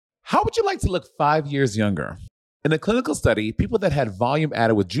How would you like to look 5 years younger? In a clinical study, people that had volume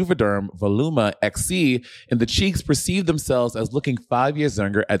added with Juvederm Voluma XC in the cheeks perceived themselves as looking 5 years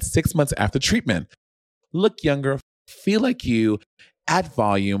younger at 6 months after treatment. Look younger, feel like you, add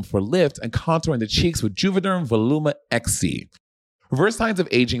volume for lift and contour in the cheeks with Juvederm Voluma XC. Reverse signs of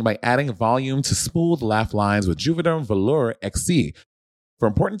aging by adding volume to smooth laugh lines with Juvederm Volure XC. For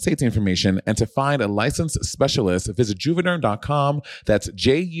important safety information and to find a licensed specialist, visit juvederm.com. That's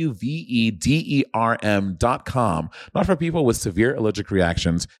JUVEDERM.com. Not for people with severe allergic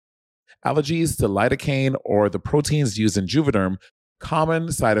reactions, allergies to lidocaine, or the proteins used in Juvederm.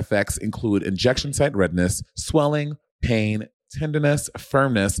 Common side effects include injection site redness, swelling, pain, tenderness,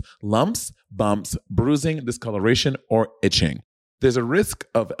 firmness, lumps, bumps, bruising, discoloration, or itching. There's a risk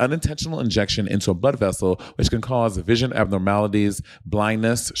of unintentional injection into a blood vessel, which can cause vision abnormalities,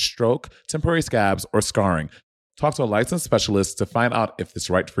 blindness, stroke, temporary scabs, or scarring. Talk to a licensed specialist to find out if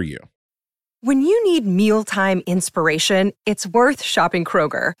it's right for you. When you need mealtime inspiration, it's worth shopping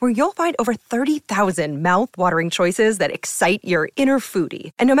Kroger, where you'll find over 30,000 mouth-watering choices that excite your inner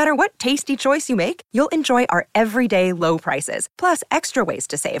foodie. And no matter what tasty choice you make, you'll enjoy our everyday low prices, plus extra ways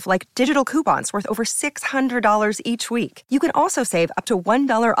to save, like digital coupons worth over $600 each week. You can also save up to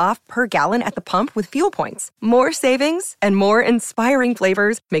 $1 off per gallon at the pump with fuel points. More savings and more inspiring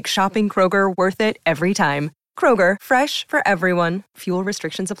flavors make shopping Kroger worth it every time. Kroger, fresh for everyone. Fuel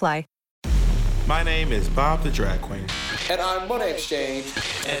restrictions apply. My name is Bob the Drag Queen. And I'm Money Exchange.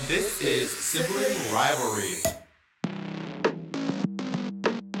 And this is Sibling Rivalry.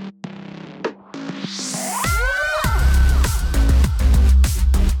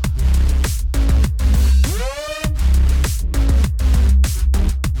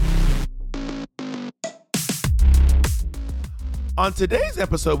 On today's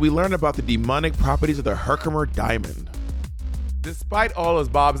episode, we learn about the demonic properties of the Herkimer Diamond. Despite all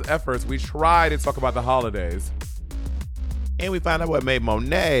of Bob's efforts, we try to talk about the holidays. And we find out what made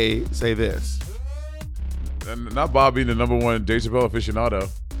Monet say this. And not Bob being the number one Dave Chappelle aficionado.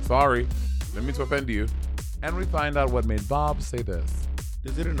 Sorry, didn't mean to offend you. And we find out what made Bob say this.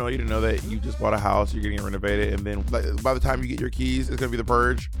 Does it annoy you to know that you just bought a house, you're getting it renovated, and then by the time you get your keys, it's going to be the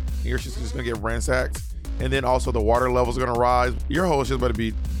purge, and your shit's just going to get ransacked, and then also the water levels are going to rise. Your whole shit's about to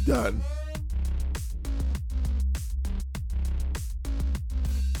be done.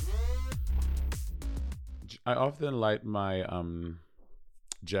 I often light my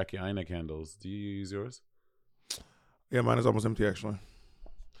Jackie Aina candles. Do you use yours? Yeah, mine is almost empty, actually.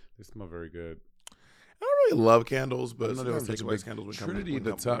 They smell very good. I don't really love candles, but there was such a big candles Trinity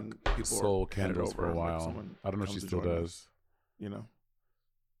the Tuck sold candles for a while. I don't know if she still does. You know.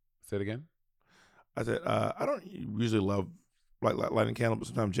 Say it again? I said, I don't usually love lighting candles, but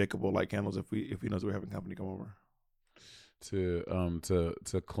sometimes Jacob will light candles if he knows we're having company come over.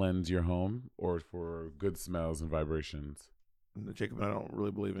 To cleanse your home or for good smells and vibrations. Jacob and I don't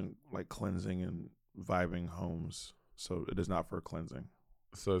really believe in like cleansing and vibing homes, so it is not for cleansing.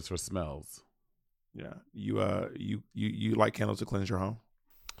 So it's for smells. Yeah, you light candles to cleanse your home.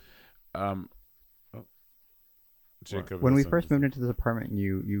 Jacob, when we first moved into this apartment,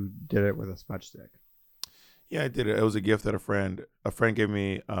 you did it with a smudge stick. Yeah, I did it. It was a gift that a friend gave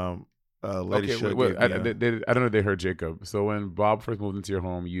me. Lady Shug. Wait, I don't know if they heard Jacob. So when Bob first moved into your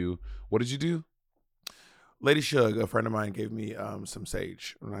home, what did you do? Lady Shug, a friend of mine, gave me some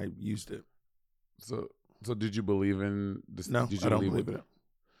sage, and I used it. So did you believe in this? No, did you I don't believe in it.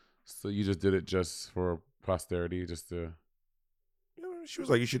 So you just did it just for posterity, just to? Yeah, she was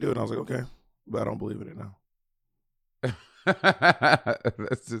like, "You should do it." And I was like, "Okay," but I don't believe in it now.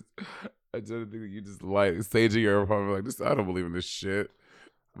 That's just. I don't think you just like sage in your apartment like this. I don't believe in this shit.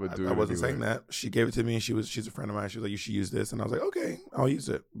 I wasn't saying that. She gave it to me, and she's a friend of mine. She was like, "You should use this," and I was like, "Okay, I'll use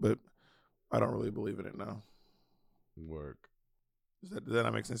it," but I don't really believe in it now. Work. Does that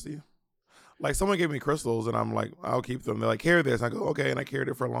not make sense to you? Like someone gave me crystals, and I'm like, "I'll keep them." They're like, "Carry this." I go, "Okay," and I carried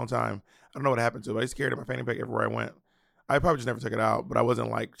it for a long time. I don't know what happened to it. I just carried it in my fanny pack everywhere I went. I probably just never took it out, but I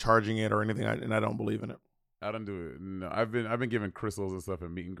wasn't like charging it or anything, and I don't believe in it. I don't do it. No, I've been given crystals and stuff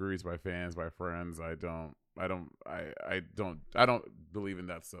at meet and greets by fans, by friends. I don't believe in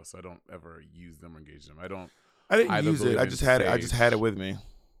that stuff, so I don't ever use them or engage them. I didn't use it. I just had it with me.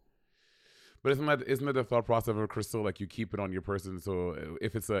 But isn't that the thought process of a crystal? Like you keep it on your person, so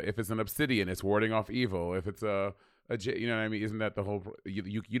if it's an obsidian, it's warding off evil. If it's a you know what I mean? Isn't that the whole?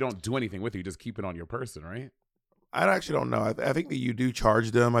 You don't do anything with it. You just keep it on your person, right? I actually don't know. I think that you do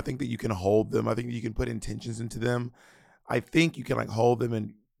charge them. I think that you can hold them. I think that you can put intentions into them. I think you can like hold them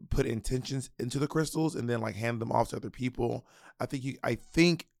and put intentions into the crystals and then like hand them off to other people. I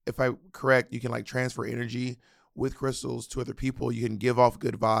think if I'm correct, you can like transfer energy with crystals to other people. You can give off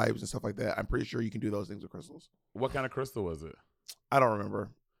good vibes and stuff like that. I'm pretty sure you can do those things with crystals. What kind of crystal was it? I don't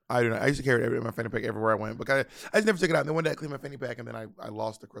remember. I do not. I used to carry it in my fanny pack everywhere I went, but I just never took it out. And then one day I cleaned my fanny pack, and then I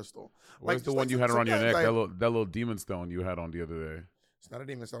lost the crystal. What's the one you had around your neck? That little demon stone you had on the other day. It's not a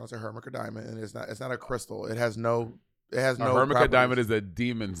demon stone. It's a Hermica diamond, and it's not a crystal. It has no. A Hermica diamond is a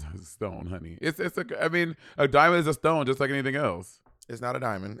demon stone, honey. A diamond is a stone, just like anything else. It's not a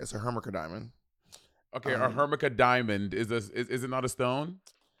diamond. It's a Hermica diamond. Okay, a Hermica diamond is it not a stone?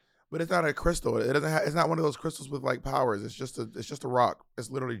 But it's not a crystal. It doesn't. It's not one of those crystals with like powers. It's just a rock. It's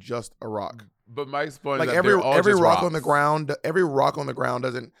literally just a rock. But Mike's point like is that every rock rocks. on the ground. Every rock on the ground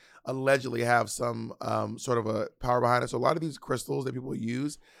doesn't allegedly have some sort of a power behind it. So a lot of these crystals that people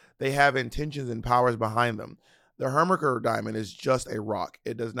use, they have intentions and powers behind them. The Hermica diamond is just a rock.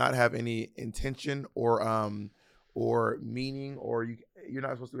 It does not have any intention or meaning, or you're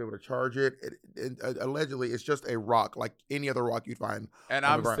not supposed to be able to charge it. Allegedly, it's just a rock, like any other rock you'd find. And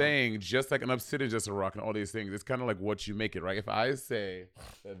I'm saying, just like an obsidian is just a rock and all these things, it's kind of like what you make it, right? If I say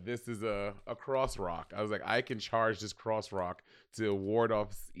that this is a cross rock, I was like, I can charge this cross rock to ward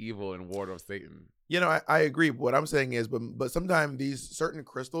off evil and ward off Satan. You know, I agree. What I'm saying is, but sometimes these certain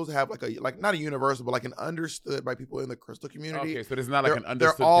crystals have like not a universal, but like an understood by people in the crystal community. Okay, so it's not like an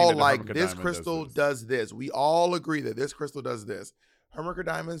understood they're all thing that like, Hermica this diamond crystal does this. We all agree that this crystal does this. Hermica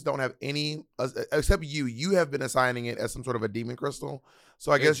diamonds don't have any, except you have been assigning it as some sort of a demon crystal.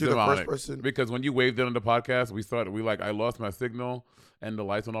 So I guess you're demonic. the first person. Because when you waved it on the podcast, I lost my signal and the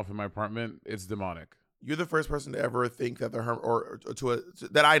lights went off in my apartment. It's demonic. You're the first person to ever think that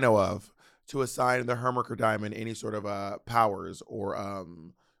that I know of to assign the Hermica diamond any sort of powers or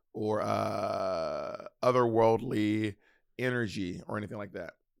otherworldly energy or anything like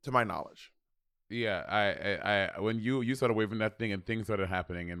that, to my knowledge. Yeah, I when you started waving that thing and things started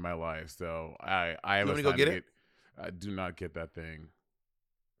happening in my life, so I You want me to go get it? I do not get that thing.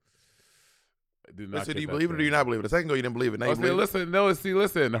 Do you believe it or do you not believe it? A second ago you didn't believe it. Now you believe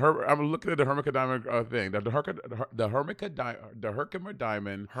listen. I'm looking at the Hermica diamond thing. The Herkimer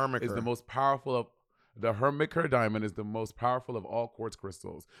diamond is the most powerful of the Hermica diamond is the most powerful of all quartz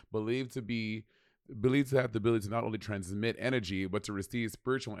crystals, believed to have the ability to not only transmit energy but to receive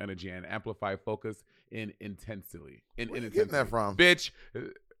spiritual energy and amplify focus intensely. Where are you getting that from, bitch?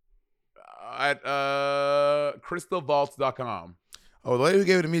 At crystalvaults.com. Oh, the lady who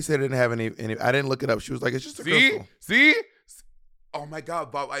gave it to me said it didn't have any. I didn't look it up. She was like, "It's just a crystal." See? Oh my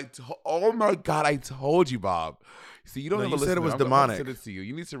God, Bob! I told you, Bob. See, you don't. You said it was I'm demonic. Send it to you.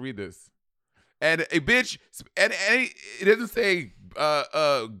 You need to read this. And a bitch, and it doesn't say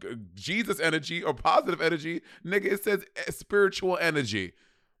Jesus energy or positive energy, nigga. It says spiritual energy.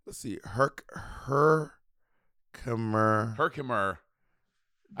 Let's see, Herkimer.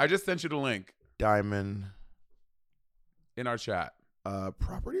 I just sent you the link. Diamond. In our chat.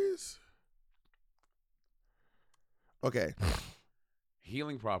 Properties? Okay.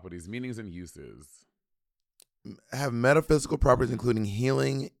 Healing properties, meanings and uses. Have metaphysical properties including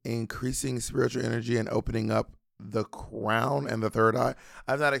healing, increasing spiritual energy, and opening up the crown and the third eye.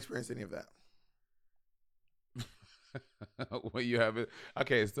 I've not experienced any of that. Well, you have it.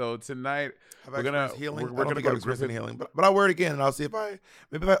 Okay, so tonight we're gonna healing. We're gonna go to Griffin healing, but I'll wear it again and I'll see if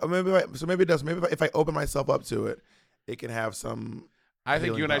maybe it does. Maybe if I open myself up to it, it can have some. I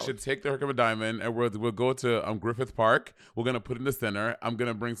think you and I should take the Herkimer diamond and we'll go to Griffith Park. We're gonna put it in the center. I'm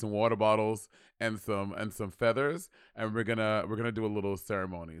gonna bring some water bottles and some feathers, and we're gonna do a little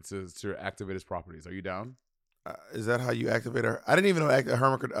ceremony to activate its properties. Are you down? Is that how you activate her? I didn't even know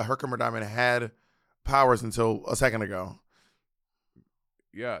a Herkimer diamond had powers until a second ago.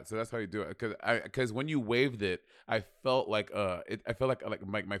 Yeah, so that's how you do it. Because when you waved it, I felt like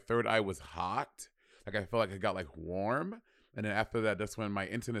my third eye was hot. Like I felt like it got like warm, and then after that, that's when my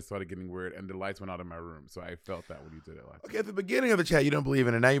internet started getting weird, and the lights went out in my room. So I felt that when you did it. Okay, at the beginning of the chat, you don't believe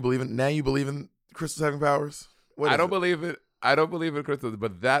in it. Now you believe in crystals having powers. I don't believe it. I don't believe in crystals,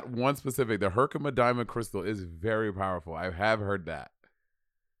 but that one specific, the Herkimer diamond crystal, is very powerful. I have heard that.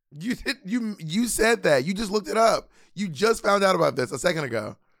 You said that. You just looked it up. You just found out about this a second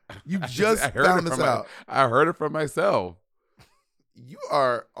ago. You just found this out. I heard it from myself. You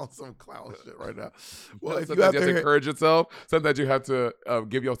are on some clown shit right now. Well, if sometimes you have to encourage yourself. Sometimes you have to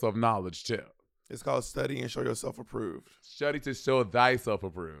give yourself knowledge too. It's called study and show yourself approved. Study to show thyself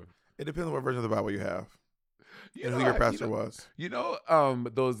approved. It depends on what version of the Bible you have. And who your pastor was.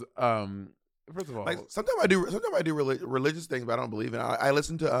 Those first of all, like sometimes I do religious things, but I don't believe in it. I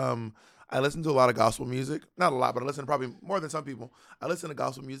listen to I listen to a lot of gospel music. Not a lot, but I listen to probably more than some people. I listen to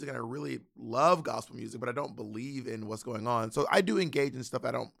gospel music, and I really love gospel music, but I don't believe in what's going on. So I do engage in stuff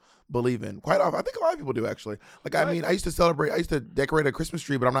I don't believe in quite often. I think a lot of people do, actually. Like, I mean, I used to decorate a Christmas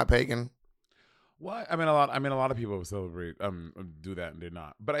tree, but I'm not pagan. What? I mean, a lot of people celebrate, do that, and they're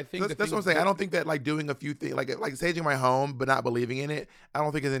not. But I think That's what I'm saying. I don't think that like doing a few things, like staging my home but not believing in it, I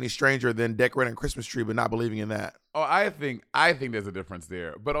don't think is any stranger than decorating a Christmas tree but not believing in that. Oh, I think there's a difference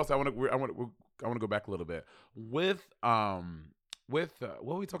there. But also, I want to go back a little bit with what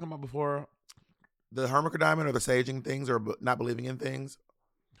were we talking about before? The Hermiker diamond, or the saging things, or not believing in things,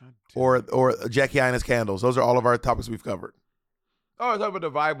 or Jackie Ina's candles. Those are all of our topics we've covered. Oh, I was talking about the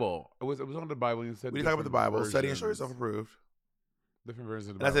Bible. It was on the Bible. You said we talk about the Bible, study and show yourself approved. Different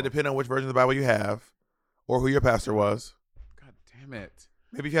versions of the and Bible. I said, depending on which version of the Bible you have, or who your pastor was. God damn it!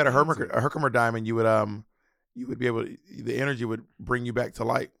 Maybe if you had a Herkimer diamond, you would be able to, the energy would bring you back to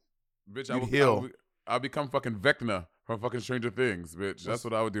light. Bitch, You'd heal. I'll become fucking Vecna from fucking Stranger Things, bitch. That's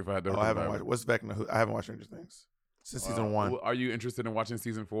what I would do if I had the. I haven't watched. What's Vecna? I haven't watched Stranger Things since season 1. Are you interested in watching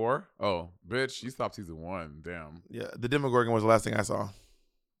season 4? Oh, bitch, you stopped season 1. Damn. Yeah, the Demogorgon was the last thing I saw.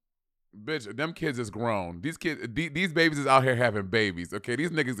 Bitch, them kids is grown. These kids, these babies is out here having babies. Okay,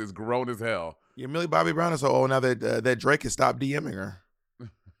 these niggas is grown as hell. Yeah, Millie Bobby Brown is so old now that Drake has stopped DMing her.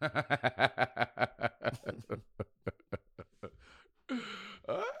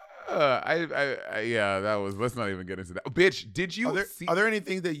 Yeah, that was. Let's not even get into that. Bitch, did you? Are there any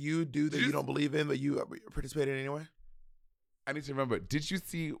things that you do that you don't believe in, but you participate in anyway? I need to remember. Did you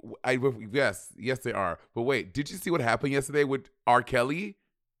see? Yes, they are. But wait, did you see what happened yesterday with R. Kelly?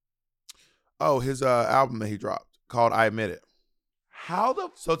 Oh, his album that he dropped called "I Admit It."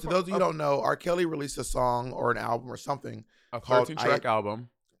 So to those of you who don't know, R. Kelly released a song or an album or something, a 13-track album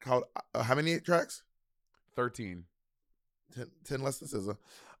called how many tracks? 13. 10 less than SZA.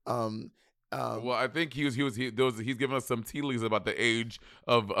 Well, I think he's giving us some tea leaves about the age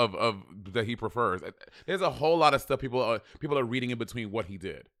of that he prefers. There's a whole lot of stuff people are reading in between what he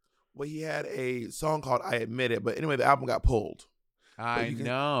did. Well, he had a song called "I Admit It," but anyway, the album got pulled. I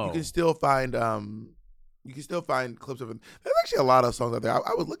know. You can still find clips of it. There's actually a lot of songs out there.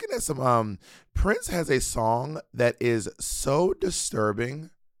 I was looking at some. Prince has a song that is so disturbing.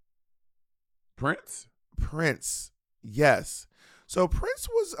 Prince, yes. So Prince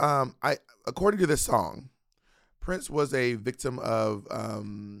was according to this song, Prince was a victim of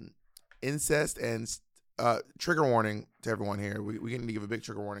incest and trigger warning to everyone here. We need to give a big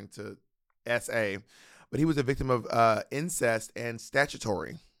trigger warning to SA. But he was a victim of incest and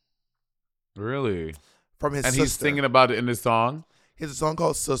statutory. Really? From his sister. And he's singing about it in this song? He has a song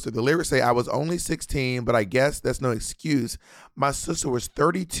called "Sister." The lyrics say, "I was only 16, but I guess that's no excuse. My sister was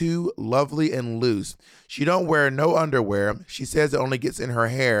 32, lovely and loose. She don't wear no underwear. She says it only gets in her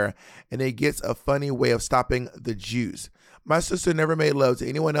hair, and it gets a funny way of stopping the juice. My sister never made love to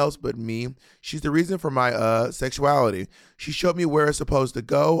anyone else but me. She's the reason for my sexuality. She showed me where it's supposed to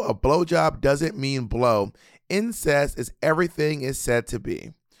go. A blowjob doesn't mean blow. Incest is everything it's said to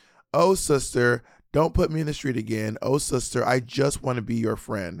be. Oh, sister, don't put me in the street again. Oh, sister, I just want to be your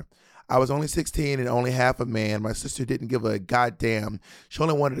friend. I was only 16 and only half a man. My sister didn't give a goddamn. She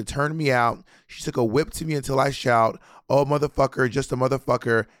only wanted to turn me out. She took a whip to me until I shout, oh, motherfucker, just a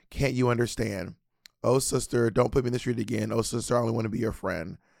motherfucker. Can't you understand? Oh, sister, don't put me in the street again. Oh, sister, I only want to be your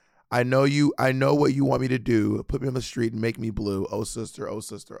friend. I know what you want me to do. Put me on the street and make me blue. Oh, sister,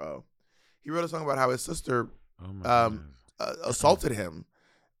 oh. He wrote a song about how his sister assaulted him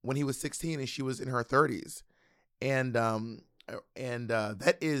when he was 16 and she was in her 30s. And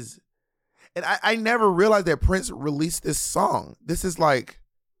that is, and I never realized that Prince released this song. This is like,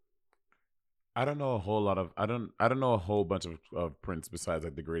 I don't know a whole lot of I don't know a whole bunch of Prince besides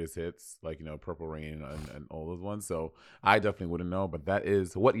like the greatest hits, like, you know, Purple Rain and all those ones. So I definitely wouldn't know. But that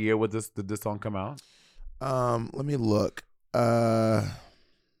is, what year did this song come out? Let me look. Oh,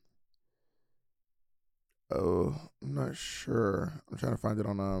 I'm not sure. I'm trying to find it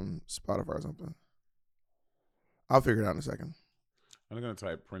on Spotify or something. I'll figure it out in a second. I'm gonna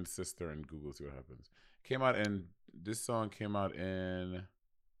type Prince sister in Google, see what happens. This song came out in.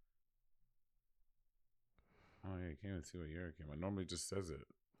 Oh yeah, you can't even see what year it came out. Normally it just says it.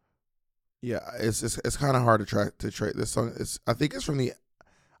 Yeah, it's kind of hard to track this song. I think it's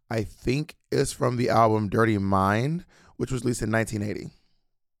from the album Dirty Mind, which was released in 1980.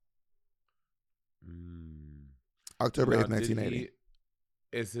 October 8th, 1980.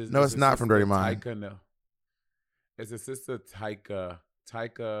 No, it's not from Dirty Mind. No. It's his sister Tyka.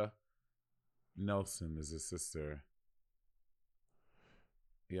 Tyka Nelson is his sister.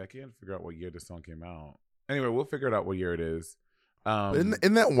 Yeah, I can't figure out what year this song came out. Anyway, we'll figure it out what year it is.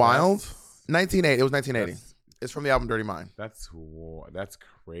 Isn't that wild? 1980. It was 1980. It's from the album Dirty Mind. That's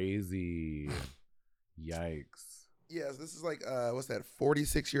crazy. Yikes. Yes, this is like what's that?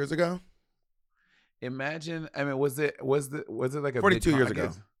 46 years ago. Imagine. I mean, was it like a 42 big, years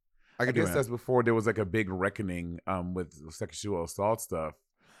ago? I guess that's before there was like a big reckoning with sexual assault stuff.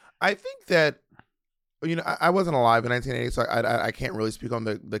 I think that, you know, I wasn't alive in 1980, so I can't really speak on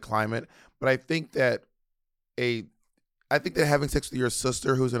the climate. But I think that having sex with your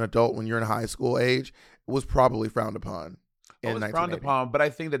sister, who's an adult when you're in high school age, was probably frowned upon. It was frowned upon, but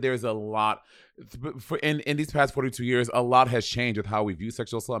I think that there's a lot in these past 42 years. A lot has changed with how we view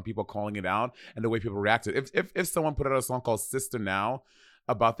sexual assault and people calling it out and the way people react to it. If someone put out a song called "Sister" now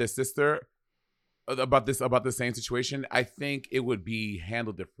about their sister, about the same situation, I think it would be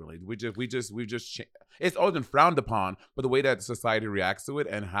handled differently. It's always been frowned upon, but the way that society reacts to it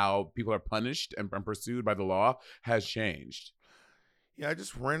and how people are punished and pursued by the law has changed. Yeah, I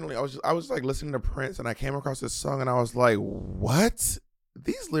just randomly, I was like listening to Prince, and I came across this song, and I was like, "What?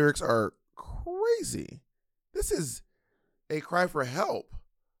 These lyrics are crazy. This is a cry for help."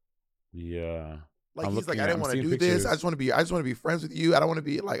 Yeah, like he's like, "I didn't want to do this. I just want to be friends with you. I don't want to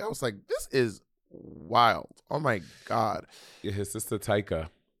be like." I was like, "This is wild. Oh my God." Yeah, his sister Tyka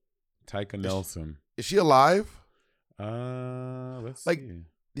Nelson. Is she alive? Let's like, see.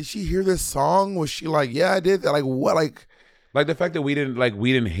 Did she hear this song? Was she like, "Yeah, I did that"? Like what? Like the fact that we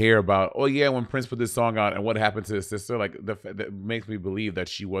didn't hear about, oh yeah, when Prince put this song out and what happened to his sister, like that makes me believe that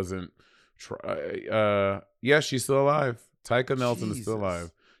she wasn't. Yeah, she's still alive. Tyka Nelson is still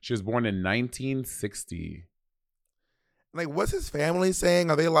alive. She was born in 1960. Like, what's his family saying?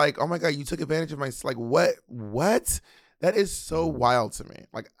 Are they like, "Oh my God, you took advantage of my..." Like, what? What? That is so wild to me.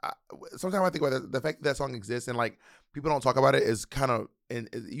 Like, sometimes I think about the fact that song exists and like people don't talk about it is kind of. And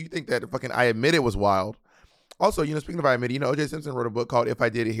you think that fucking "I Admit It" was wild. Also, you know, speaking of "I Admit It," you know, O.J. Simpson wrote a book called "If I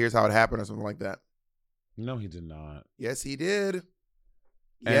Did It, Here's How It Happened" or something like that. No, he did not. Yes, he did.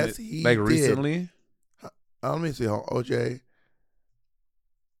 And yes, he like did. recently. Let me see. OJ.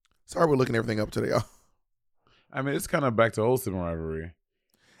 Sorry, we're looking everything up today, y'all. I mean, it's kind of back to Olsen rivalry.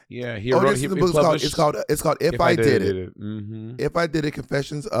 Yeah, he OJ wrote. Simpson book it's called If I Did It. Mm-hmm. If I Did It: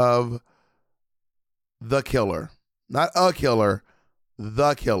 Confessions of the Killer, not a killer,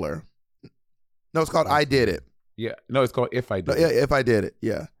 the killer. No, it's called I Did It. Yeah, no, it's called If I Did It. Yeah, If I Did It.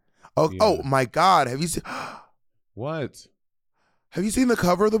 Yeah. Oh, Yeah. Oh my God! Have you seen? What? Have you seen the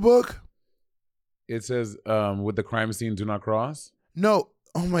cover of the book? It says, "With the crime scene, do not cross." No.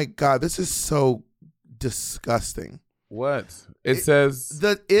 Oh my God! This is so disgusting. What? It says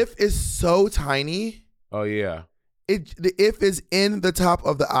the if is so tiny. Oh yeah. The if is in the top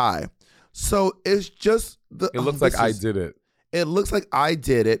of the eye, so it's just the. It looks like I did it. It looks like I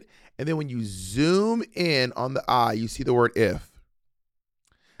did it. And then when you zoom in on the eye, you see the word "if."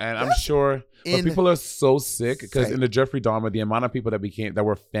 And I'm sure, but people are so sick because in the Jeffrey Dahmer, the amount of people that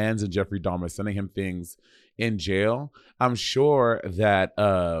were fans of Jeffrey Dahmer sending him things in jail, I'm sure that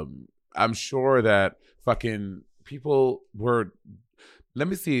fucking people were. Let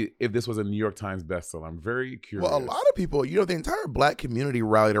me see if this was a New York Times bestseller. I'm very curious. Well, a lot of people, you know, the entire black community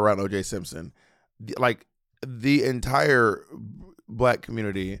rallied around O.J. Simpson, like the entire black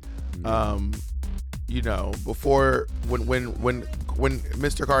community. You know, before when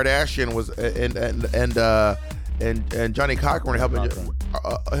Mr. Kardashian was and Johnny Cochran helping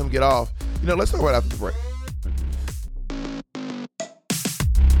him get off. You know, let's talk about it after the break.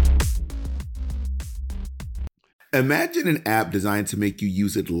 Imagine an app designed to make you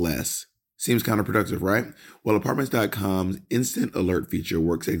use it less. Seems counterproductive, right? Well, Apartments.com's instant alert feature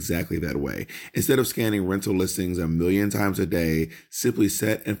works exactly that way. Instead of scanning rental listings a million times a day, simply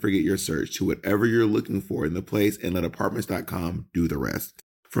set and forget your search to whatever you're looking for in the place and let Apartments.com do the rest.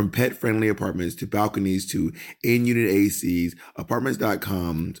 From pet-friendly apartments to balconies to in-unit ACs,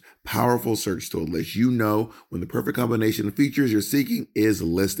 Apartments.com's powerful search tool lets you know when the perfect combination of features you're seeking is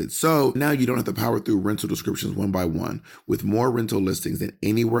listed. So now you don't have to power through rental descriptions one by one. With more rental listings than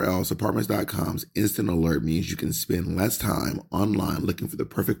anywhere else, Apartments.com's instant alert means you can spend less time online looking for the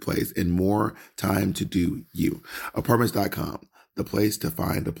perfect place and more time to do you. Apartments.com, the place to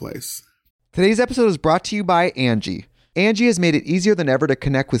find a place. Today's episode is brought to you by Angie. Angie has made it easier than ever to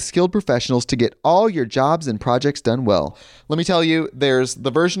connect with skilled professionals to get all your jobs and projects done well. Let me tell you, there's the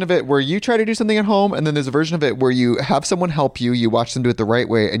version of it where you try to do something at home, and then there's a version of it where you have someone help you, you watch them do it the right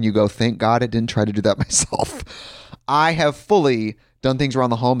way, and you go, thank God I didn't try to do that myself. I have fully done things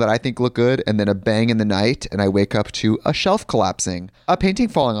around the home that I think look good, and then a bang in the night, and I wake up to a shelf collapsing, a painting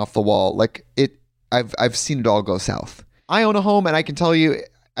falling off the wall. Like I've seen it all go south. I own a home, and I can tell you,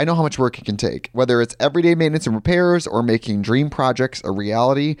 I know how much work it can take. Whether it's everyday maintenance and repairs or making dream projects a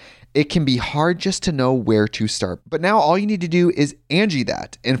reality, it can be hard just to know where to start. But now all you need to do is Angie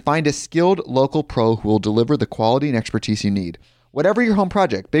that and find a skilled local pro who will deliver the quality and expertise you need. Whatever your home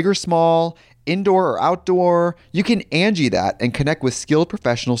project, big or small, indoor or outdoor, you can Angie that and connect with skilled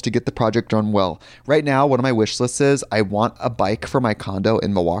professionals to get the project done well. Right now, one of my wish lists is I want a bike for my condo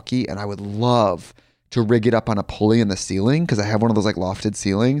in Milwaukee, and I would love to rig it up on a pulley in the ceiling because I have one of those like lofted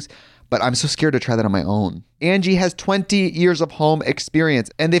ceilings, but I'm so scared to try that on my own. Angie has 20 years of home experience,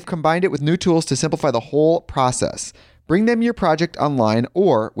 and they've combined it with new tools to simplify the whole process. Bring them your project online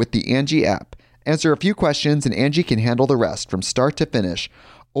or with the Angie app. Answer a few questions and Angie can handle the rest from start to finish,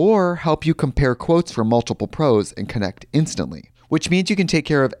 or help you compare quotes from multiple pros and connect instantly, which means you can take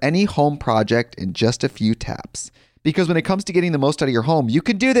care of any home project in just a few taps. Because when it comes to getting the most out of your home, you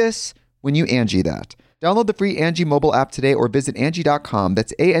can do this when you Angie that. Download the free Angie mobile app today or visit Angie.com.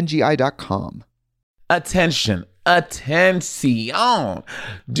 That's ANGI.com. Attention. Do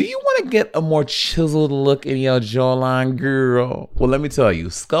you want to get a more chiseled look in your jawline, girl? Well, let me tell you,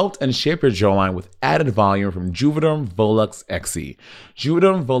 sculpt and shape your jawline with added volume from Juvederm Volux XC.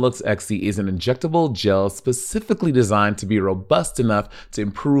 Juvederm Volux XC is an injectable gel specifically designed to be robust enough to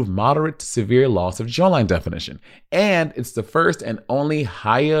improve moderate to severe loss of jawline definition. And it's the first and only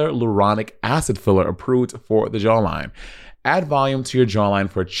hyaluronic acid filler approved for the jawline. Add volume to your jawline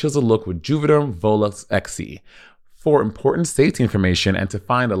for a chiseled look with Juvederm Volux XC. For important safety information and to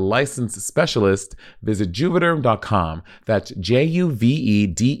find a licensed specialist, visit juvederm.com. That's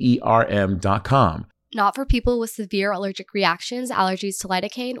JUVEDERM.com. Not for people with severe allergic reactions, allergies to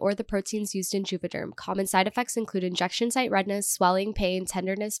lidocaine, or the proteins used in Juvederm. Common side effects include injection site redness, swelling, pain,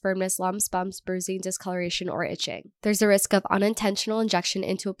 tenderness, firmness, lumps, bumps, bruising, discoloration, or itching. There's a risk of unintentional injection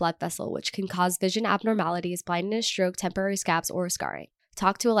into a blood vessel, which can cause vision abnormalities, blindness, stroke, temporary scabs, or scarring.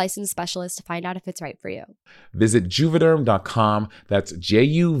 Talk to a licensed specialist to find out if it's right for you. Visit juvederm.com. That's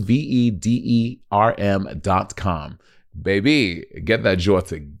JUVEDERM.com. Baby, get that jaw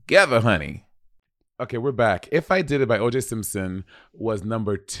together, honey. Okay, we're back. If I Did It by O.J. Simpson was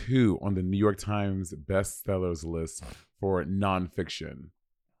number 2 on the New York Times bestsellers list for nonfiction.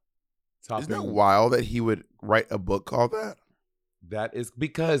 Isn't that wild that he would write a book called that? That is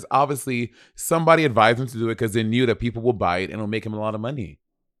because obviously somebody advised him to do it because they knew that people will buy it and it'll make him a lot of money.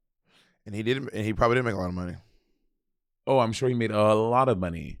 And he didn't. And he probably didn't make a lot of money. Oh, I'm sure he made a lot of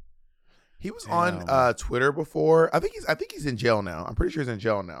money. He was on Twitter before. I think he's in jail now. I'm pretty sure he's in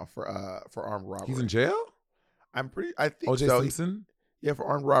jail now for armed robbery. He's in jail? I think O.J. so. Simpson? Yeah, for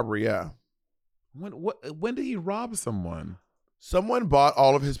armed robbery. Yeah. When did he rob someone? Someone bought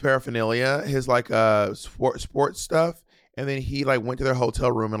all of his paraphernalia, his like sports stuff. And then he like went to their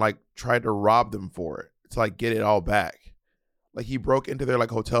hotel room and like tried to rob them for it to like get it all back. Like he broke into their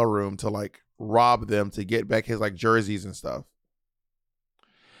like hotel room to like rob them to get back his like jerseys and stuff.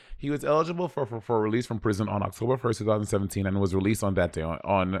 He was eligible for release from prison on October 1st, 2017, and was released on that day.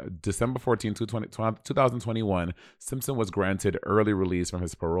 On December 14, 2021, Simpson was granted early release from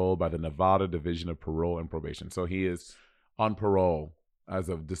his parole by the Nevada Division of Parole and Probation. So he is on parole as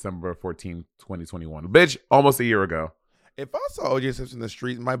of December 14, 2021. Bitch, almost a year ago. If I saw O.J. Simpson in the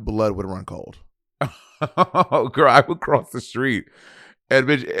street, my blood would run cold. Oh, girl, I would cross the street. And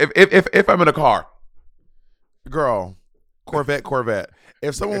bitch, if I'm in a car. Girl, Corvette.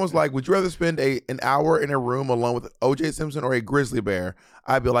 If someone was like, would you rather spend an hour in a room alone with O.J. Simpson or a grizzly bear?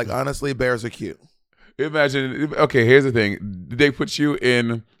 I'd be like, honestly, bears are cute. Imagine, okay, here's the thing. They put you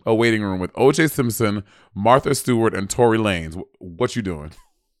in a waiting room with O.J. Simpson, Martha Stewart, and Tory Lanez. What you doing?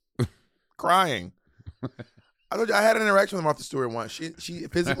 Crying. I told you I had an interaction with Martha Stewart once. She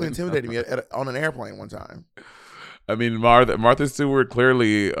physically intimidated me on an airplane one time. I mean, Martha Stewart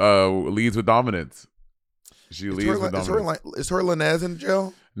clearly leads with dominance. She leads with dominance. Is Tory Lanez in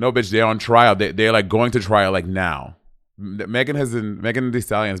jail? No, bitch. They're on trial. They're like going to trial like now. Megan Thee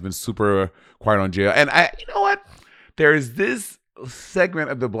Stallion has been super quiet on jail. And you know what? There's this segment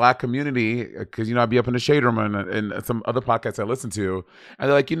of the Black community, because I be up in the shade room and some other podcasts I listen to, and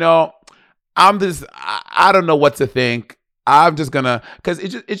they're like, I don't know what to think. I'm just gonna, because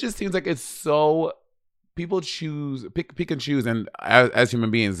it just seems like it's so, people pick and choose, and as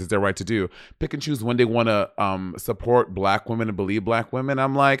human beings, it's their right to do, pick and choose when they want to support Black women and believe Black women.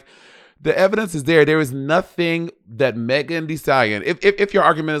 I'm like, the evidence is there. There is nothing that Megan Thee Stallion, if your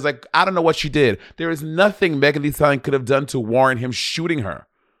argument is like, I don't know what she did, there is nothing Megan Thee Stallion could have done to warrant him shooting her,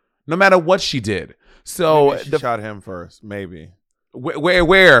 no matter what she did. So maybe she shot him first, maybe.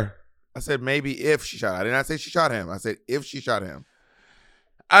 Where? I said maybe if she shot him. I did not say she shot him. I said if she shot him.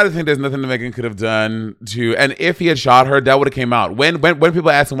 I don't think there's nothing that Megan could have done to, and if he had shot her, that would have came out. When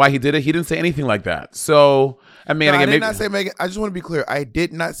people asked him why he did it, he didn't say anything like that. So, I mean, No, again, I did maybe, not say Megan. I just want to be clear. I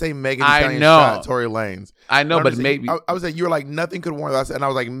did not say Megan I Thee Stallion know. shot Tory Lanez. I know, I'm but just maybe saying, I was like, you were like, nothing could warrant that. And I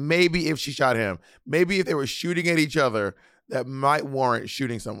was like, maybe if she shot him, maybe if they were shooting at each other, that might warrant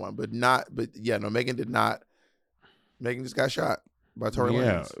shooting someone, but yeah, no, Megan did not. Megan just got shot by Tory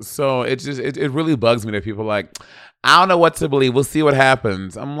Lanez. So it really bugs me that people are like, I don't know what to believe. We'll see what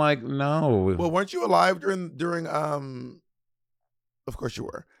happens. I'm like, no. Well, weren't you alive during of course you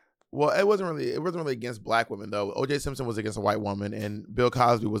were. Well, it wasn't really against black women though. O.J. Simpson was against a white woman, and Bill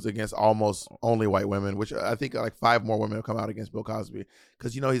Cosby was against almost only white women, which I think like 5 more women have come out against Bill Cosby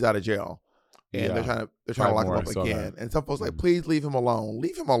because he's out of jail, and they're trying to lock him up again. And some folks like, please leave him alone.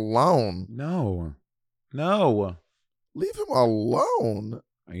 Leave him alone. No. Leave him alone.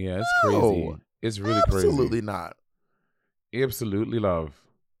 Yeah, it's crazy. It's really crazy. Absolutely not. Absolutely, love.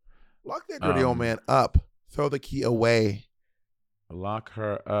 Lock that dirty old man up. Throw the key away. Lock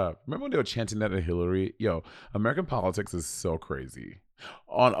her up. Remember when they were chanting that at Hillary? Yo, American politics is so crazy.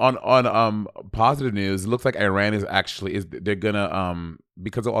 On positive news, it looks like Iran they're gonna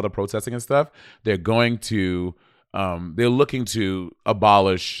because of all the protesting and stuff, they're looking to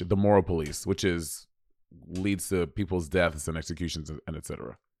abolish the moral police, which leads to people's deaths and executions and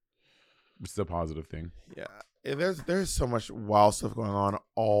etc. Which is a positive thing. Yeah. There's so much wild stuff going on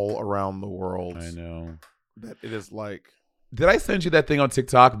all around the world. I know. That it is like. Did I send you that thing on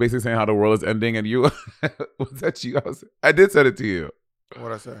TikTok basically saying how the world is ending? And you, was that you? I did send it to you.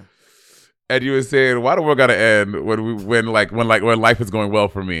 What'd I say? And you were saying, why the world gotta end when life is going well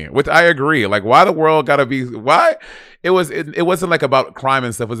for me? Which I agree. Like, why the world gotta be? Why? It wasn't like about crime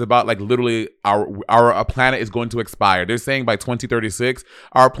and stuff. It was about like literally our planet is going to expire. They're saying by 2036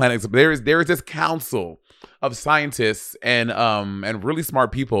 our planet. There is this council of scientists and really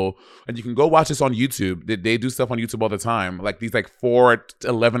smart people, and you can go watch this on YouTube. They do stuff on YouTube all the time, like these like 4 to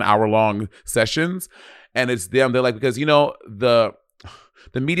 11 hour long sessions, and it's them. They're like, because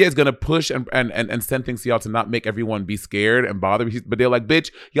the media is gonna push and send things to y'all to not make everyone be scared and bothered, but they're like,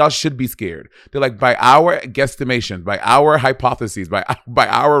 bitch, y'all should be scared. They're like, by our guesstimation, by our hypotheses, by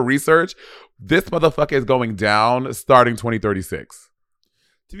our research, this motherfucker is going down starting 2036.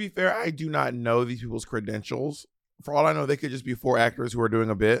 To be fair, I do not know these people's credentials. For all I know, they could just be 4 actors who are doing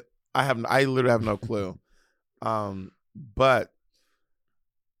a bit. I literally have no clue. But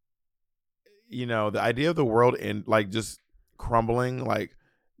the idea of the world in like just crumbling, like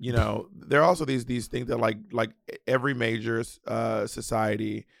there are also these things that like every major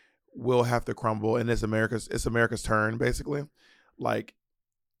society will have to crumble, and it's America's turn basically. Like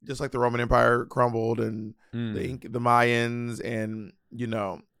just like the Roman Empire crumbled and the Mayans and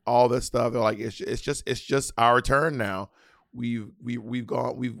all this stuff. They're like, it's just our turn now.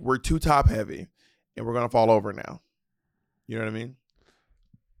 We're too top heavy, and we're gonna fall over now. You know what I mean?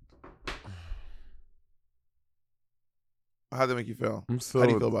 How does that make you feel? How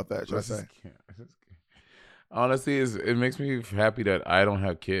do you feel about that? Should I say? Honestly, it makes me happy that I don't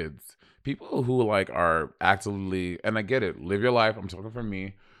have kids. People who like are actively, and I get it, live your life. I'm talking for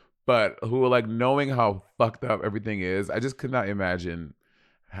me, but who are like knowing how fucked up everything is. I just could not imagine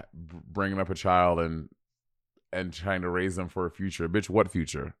bringing up a child and trying to raise them for a future. Bitch, what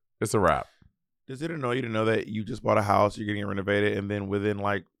future? It's a wrap. Does it annoy you to know that you just bought a house, you're getting it renovated, and then within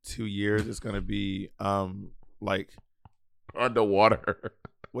like 2 years it's gonna be like underwater?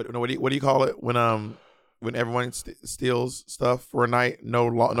 What do you call it when everyone steals stuff for a night? No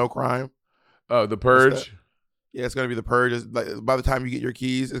law, no crime. The Purge. Yeah, it's gonna be the Purge. It's like, by the time you get your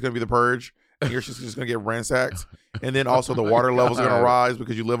keys, it's gonna be the Purge. And you're just gonna get ransacked, and then also the water levels are gonna rise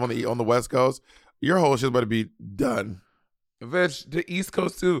because you live on the West Coast. Your whole shit's about to be done. Bitch, the East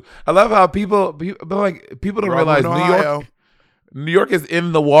Coast too. I love how people don't realize New York is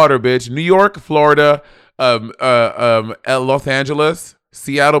in the water, bitch. New York, Florida, Los Angeles,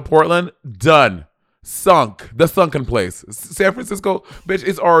 Seattle, Portland, done. Sunk. The sunken place. San Francisco, bitch,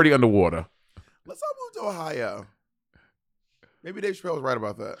 it's already underwater. Let's all move to Ohio. Maybe Dave Chappelle was right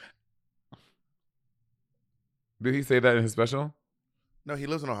about that. Did he say that in his special? No, he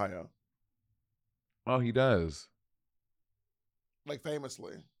lives in Ohio. Oh, he does. Like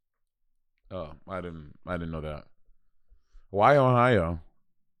famously. Oh, I didn't know that. Why Ohio?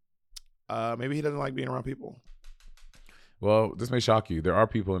 Maybe he doesn't like being around people. Well, this may shock you. There are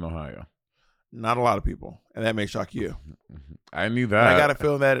people in Ohio. Not a lot of people, and that may shock you. I knew that. And I got a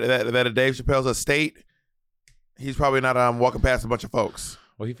feeling that at Dave Chappelle's estate, he's probably not walking past a bunch of folks.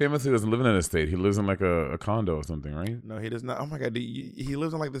 Well, he famously doesn't live in an estate. He lives in like a condo or something, right? No, he does not. Oh my God, he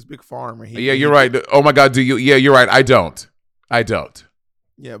lives on like this big farm. Yeah, you're right. Oh my God, do you? Yeah, you're right. I don't.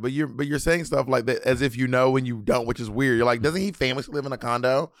 Yeah, but you're saying stuff like that as if you know when you don't, which is weird. You're like, doesn't he famously live in a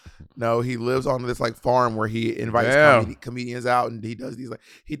condo? No, he lives on this like farm where he invites comedians out, and he does these like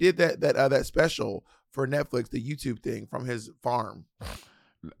he did that special for Netflix, the YouTube thing from his farm.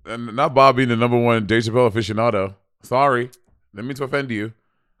 And not Bob being the number one Dave Chappelle aficionado. Sorry, didn't mean to offend you.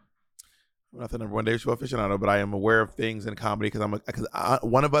 I'm not the number one Dave Chappelle aficionado, but I am aware of things in comedy because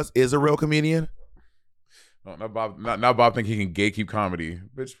one of us is a real comedian. No, not Bob. Not Bob think he can gatekeep comedy.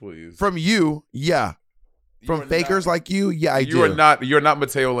 Bitch, please. From you, yeah. From fakers like you, yeah, I do. You're not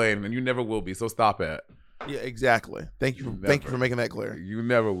Mateo Lane, and you never will be. So stop it. Yeah, exactly. Thank you for making that clear. You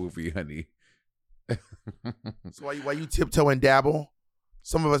never will be, honey. So why you tiptoe and dabble?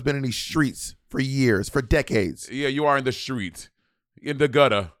 Some of us been in these streets for years, for decades. Yeah, you are in the street, in the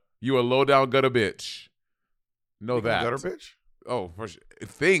gutter. You a low down gutter bitch. Know that. Gutter bitch. Oh, for sure.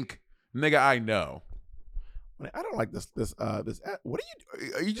 Think, nigga. I know. I don't like this. What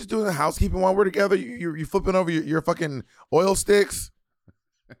are you just doing the housekeeping while we're together? You flipping over your fucking oil sticks.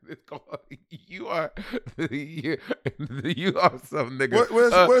 You are some nigga.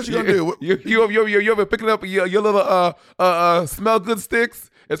 What else you gonna do? You ever picking up your little smell good sticks?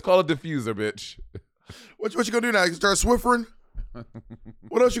 It's called a diffuser, bitch. What you gonna do now? You start Swiffering?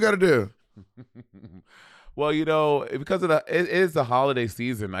 What else you got to do? Well, because it is the holiday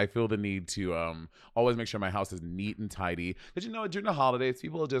season, I feel the need to always make sure my house is neat and tidy. Because during the holidays,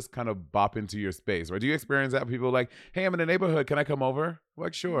 people just kind of bop into your space. Right? Do you experience that? People are like, hey, I'm in the neighborhood. Can I come over? I'm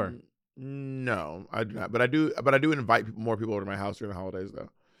like, sure. No, I do not. But I do invite more people over to my house during the holidays, though.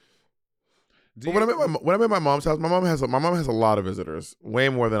 When I'm at my mom's house, my mom has a lot of visitors, way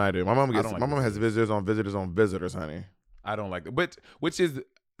more than I do. My mom has visitors on visitors on visitors, honey. I don't like that, which is.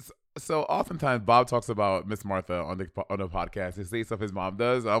 So oftentimes Bob talks about Miss Martha on the podcast and say stuff his mom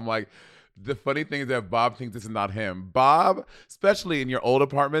does. I'm like, the funny thing is that Bob thinks this is not him. Bob, especially in your old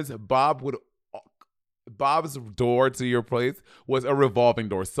apartments, Bob's door to your place was a revolving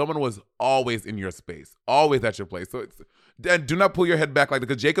door. Someone was always in your space, always at your place. So and do not pull your head back like that,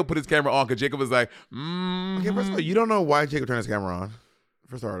 because Jacob put his camera on because Jacob was like, Okay, first of all, you don't know why Jacob turned his camera on,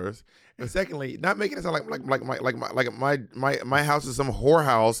 for starters. And secondly, not making it sound like my house is some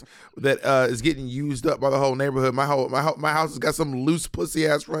whorehouse that is getting used up by the whole neighborhood. My house has got some loose pussy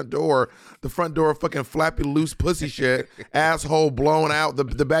ass front door. The front door fucking flappy loose pussy shit. Asshole blown out.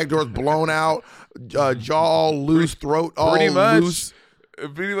 The back door's blown out. Jaw all loose. Throat all loose.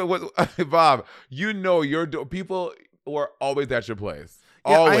 Pretty much. Bob, your door. People were always at your place.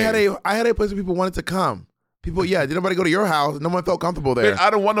 Yeah, always. I had a place where people wanted to come. People, did nobody go to your house? No one felt comfortable there. I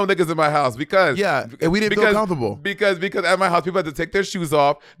don't want no niggas in my house because and we didn't feel comfortable because at my house people had to take their shoes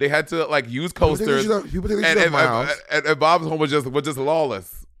off. They had to use coasters. People take their shoes off my house. And Bob's home was just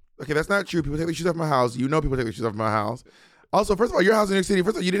lawless. Okay, that's not true. People take their shoes off my house. People take their shoes off my house. Also, first of all, your house in New York City.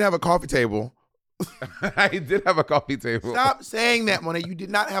 First of all, you didn't have a coffee table. I did have a coffee table. Stop saying that, Monet. You did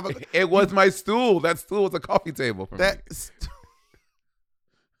not have a. It was my stool. That stool was a coffee table for me.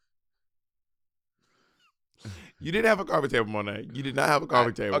 You didn't have a coffee table, Monet. You did not have a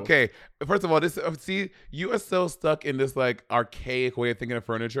coffee table. Okay, first of all, you are so stuck in this archaic way of thinking of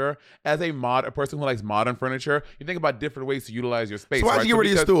furniture. As a person who likes modern furniture, you think about different ways to utilize your space. So why'd you get rid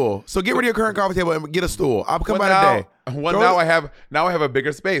of your stool? So get rid of your current coffee table and get a stool. I'll come by today. Now I have a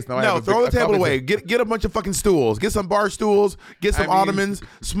bigger space. Throw the table away. Get a bunch of fucking stools. Get some bar stools. Get some ottomans.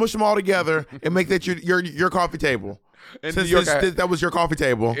 Smush them all together and make that your coffee table. That was your coffee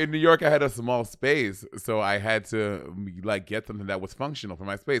table. In New York, I had a small space, so I had to get something that was functional for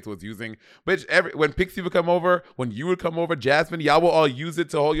my space. Was using, when Pixie would come over, when you would come over, Jasmine, y'all will all use it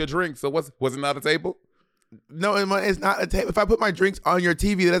to hold your drinks. So was it not a table? No, it's not a table. If I put my drinks on your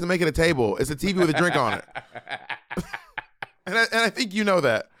TV, that doesn't make it a table. It's a TV with a drink on it. and I think you know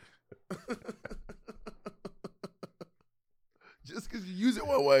that. Just because you use it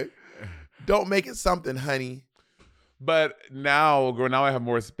one way, don't make it something, honey. But now I have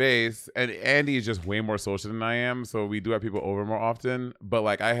more space, and Andy is just way more social than I am, so we do have people over more often.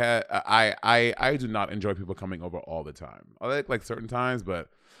 But I do not enjoy people coming over all the time. I like certain times, but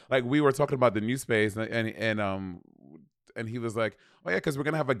we were talking about the new space, and he was like, "Oh yeah, because we're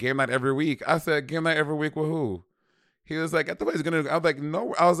gonna have a game night every week." I said, "Game night every week with who?" He was like, "I thought he's gonna." I was like,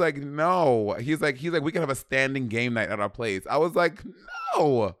 "No." I was like, "No." He's like, "We can have a standing game night at our place." I was like,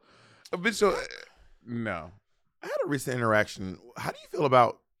 "No, no." I had a recent interaction. How do you feel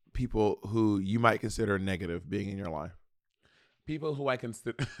about people who you might consider negative being in your life? People who I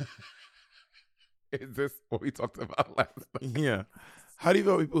consider. Is this what we talked about last night? Yeah. How do you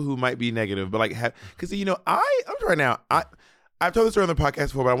feel about people who might be negative, but because I'm right now. I've told this story on the podcast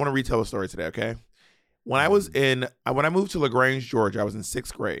before, but I want to retell the story today. Okay. When I moved to LaGrange, Georgia, I was in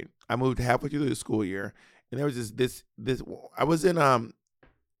 6th grade. I moved halfway through the school year, and there was this. I was in and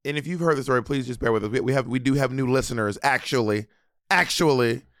if you've heard the story, please just bear with us. We do have new listeners. Actually,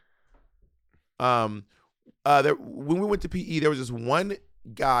 when we went to PE, there was this one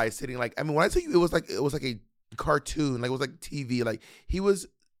guy sitting like. I mean, when I tell you, it was like a cartoon, like it was like TV. Like he was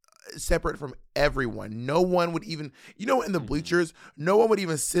separate from everyone. No one would even, in the bleachers, no one would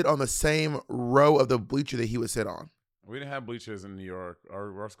even sit on the same row of the bleacher that he would sit on. We didn't have bleachers in New York.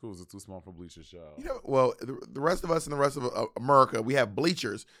 Our schools are too small for bleachers, y'all. Well, the rest of us and the rest of America, we have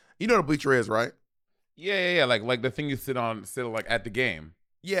bleachers. You know what a bleacher is, right? Yeah. Like the thing you sit like at the game.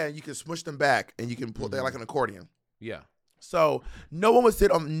 Yeah, you can smush them back and you can pull. They're like an accordion. Yeah. So no one would sit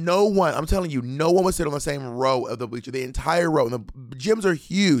on the same row of the bleacher, the entire row. And the gyms are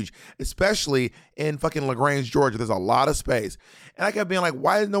huge, especially in fucking LaGrange, Georgia. There's a lot of space. And I kept being like,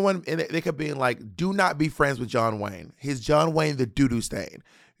 why is no one, and they kept being like, do not be friends with John Wayne. He's John Wayne the doo-doo stain.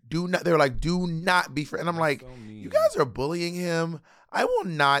 They're like, do not be friends. And I'm like, you guys are bullying him. I will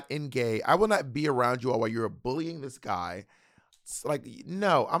not engage. I will not be around you all while you're bullying this guy. It's like,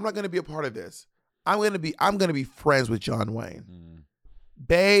 no, I'm not going to be a part of this. I'm gonna be friends with John Wayne.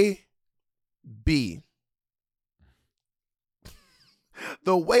 Baby.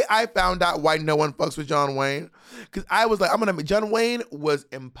 The way I found out why no one fucks with John Wayne, because I was like, John Wayne was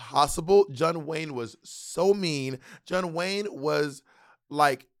impossible. John Wayne was so mean. John Wayne was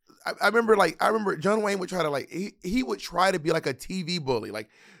like, I remember John Wayne would try to he would try to be like a TV bully. Like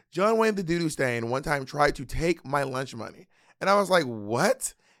John Wayne the doo-doo stain one time tried to take my lunch money. And I was like,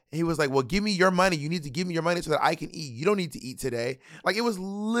 what? He was like, well, give me your money. You need to give me your money so that I can eat. You don't need to eat today. Like, it was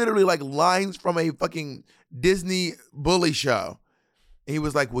literally like lines from a fucking Disney bully show. And he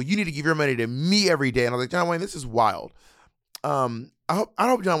was like, well, you need to give your money to me every day. And I was like, John Wayne, this is wild. I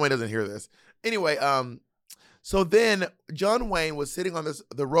hope John Wayne doesn't hear this. Anyway, so then John Wayne was sitting on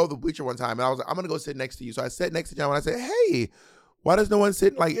the row of the bleacher one time. And I was like, I'm going to go sit next to you. So I sat next to John Wayne. I said, hey, why does no one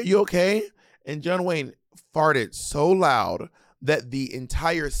sit? Like, are you okay? And John Wayne farted so loud that the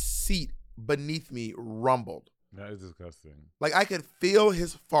entire seat beneath me rumbled. That is disgusting. Like I could feel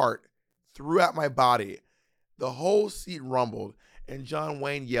his fart throughout my body. The whole seat rumbled, and John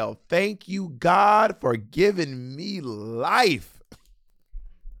Wayne yelled, "Thank you, God, for giving me life."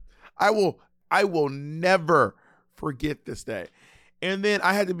 I will never forget this day. And then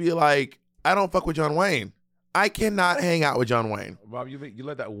I had to be like, I don't fuck with John Wayne. I cannot hang out with John Wayne. Bob, you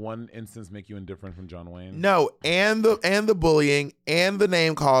let that one instance make you indifferent from John Wayne? No, and the bullying and the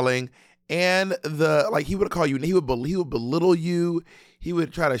name calling and he would call you, he would belittle you. He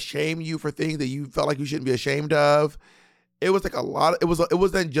would try to shame you for things that you felt like you shouldn't be ashamed of. It was like a lot. It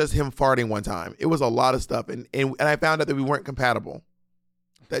wasn't just him farting one time. It was a lot of stuff, and I found out that we weren't compatible.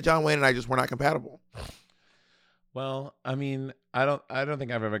 That John Wayne and I just were not compatible. Well, I mean, I don't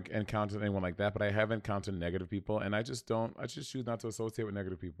think I've ever encountered anyone like that, but I have encountered negative people, and I just choose not to associate with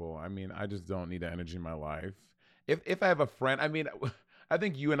negative people. I mean, I just don't need that energy in my life. If I have a friend, I mean, I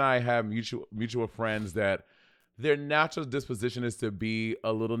think you and I have mutual friends that their natural disposition is to be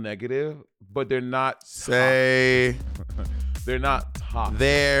a little negative, but they're not they're not top.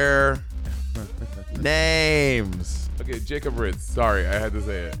 Their names. Okay, Jacob Ritz. Sorry, I had to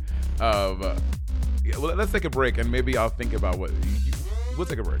say it. Yeah, well, let's take a break, and maybe I'll think about we'll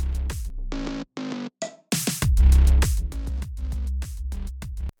take a break.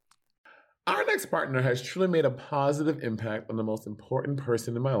 Our next partner has truly made a positive impact on the most important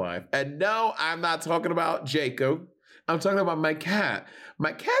person in my life. And no, I'm not talking about Jacob. I'm talking about my cat.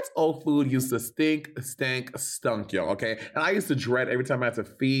 My cat's old food used to stunk, y'all, okay? And I used to dread every time I had to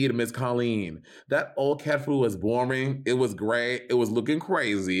feed Miss Colleen. That old cat food was boring. It was gray. It was looking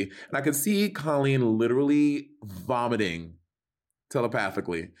crazy. And I could see Colleen literally vomiting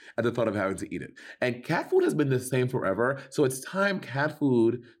telepathically at the thought of having to eat it. And cat food has been the same forever. So it's time cat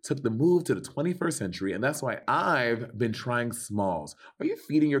food took the move to the 21st century. And that's why I've been trying Smalls. Are you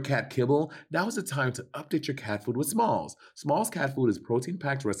feeding your cat kibble? Now is the time to update your cat food with Smalls. Smalls cat food is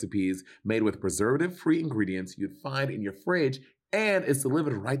protein-packed recipes made with preservative-free ingredients you'd find in your fridge, and it's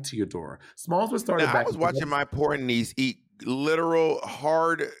delivered right to your door. Smalls was started back. I was watching my poor niece eat literal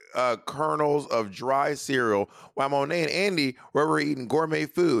hard kernels of dry cereal while Monet and Andy were eating gourmet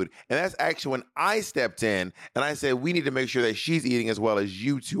food. And that's actually when I stepped in and I said, we need to make sure that she's eating as well as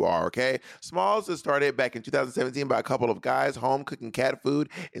you two are, okay? Smalls was started back in 2017 by a couple of guys home cooking cat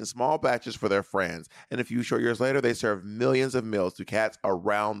food in small batches for their friends. And a few short years later, they serve millions of meals to cats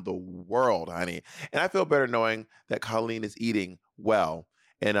around the world, honey. And I feel better knowing that Colleen is eating well.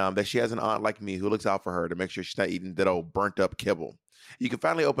 And that she has an aunt like me who looks out for her to make sure she's not eating that old burnt up kibble. You can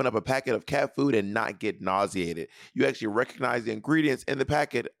finally open up a packet of cat food and not get nauseated. You actually recognize the ingredients in the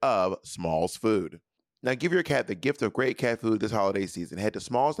packet of Smalls Food. Now give your cat the gift of great cat food this holiday season. Head to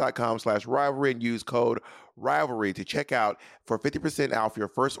smalls.com/rivalry and use code RIVALRY to check out for 50% off your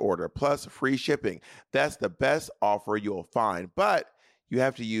first order plus free shipping. That's the best offer you'll find, but you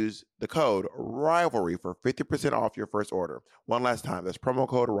have to use the code RIVALRY for 50% off your first order. One last time, that's promo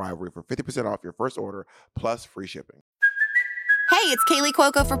code RIVALRY for 50% off your first order plus free shipping. Hey, it's Kaylee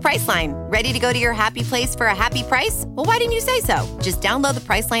Cuoco for Priceline. Ready to go to your happy place for a happy price? Well, why didn't you say so? Just download the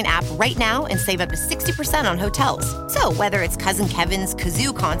Priceline app right now and save up to 60% on hotels. So whether it's Cousin Kevin's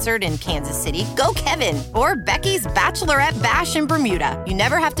Kazoo Concert in Kansas City, go Kevin, or Becky's Bachelorette Bash in Bermuda, you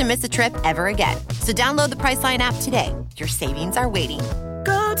never have to miss a trip ever again. So download the Priceline app today. Your savings are waiting.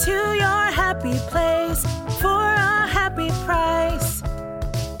 Go to your happy place for a happy price.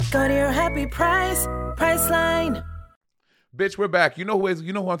 Go to your happy price, Priceline. Bitch, we're back. You know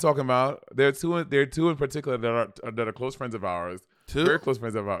who I'm talking about. There are two in particular that are close friends of ours. Two? Very close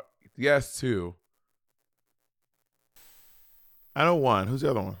friends of ours. Yes, two. I know one. Who's the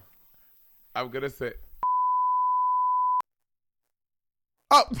other one? I'm gonna say.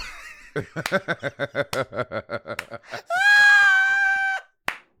 Oh.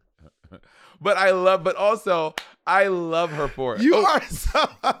 But also I love her for it. You are so.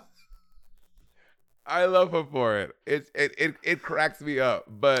 I love her for it. It cracks me up.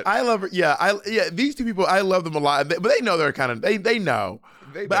 But I love her. Yeah, these two people, I love them a lot. But they know they're kind of they know.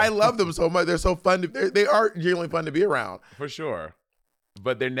 But I love them so much. They're so fun. They are genuinely fun to be around. For sure.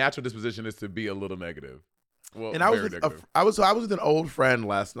 But their natural disposition is to be a little negative. Well, and I was with an old friend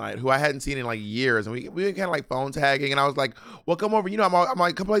last night who I hadn't seen in like years, and we were kind of like phone tagging. And I was like, "Well, come over. You know, I'm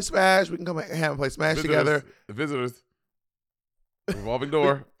like, come play Smash. We can come have play Smash together. Visitors. Revolving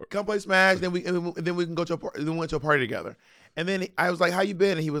door. Come play Smash. Then we can go to a party. Then we went to a party together. And then I was like, "How you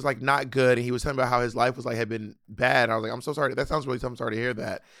been?" And he was like, "Not good." And he was telling me about how his life was like had been bad. And I was like, "I'm so sorry. That sounds really tough. I'm sorry to hear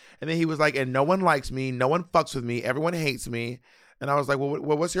that." And then he was like, "And no one likes me. No one fucks with me. Everyone hates me." And I was like, "Well,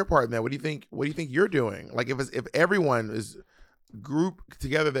 what's your part in that? What do you think? What do you think you're doing? Like, if everyone is grouped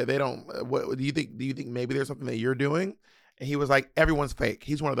together that they don't, what do you think? Do you think maybe there's something that you're doing?" And he was like, "Everyone's fake."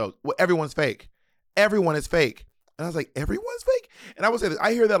 He's one of those. Well, everyone's fake. Everyone is fake. And I was like, "Everyone's fake." And I would say this.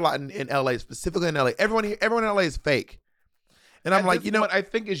 I hear that a lot in LA, specifically in LA. Everyone in LA is fake. And I'm like, you know what? I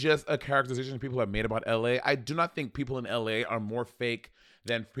think it's just a characterization people have made about LA. I do not think people in LA are more fake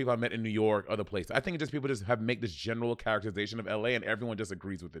than people I met in New York, other places. I think people just have make this general characterization of LA, and everyone just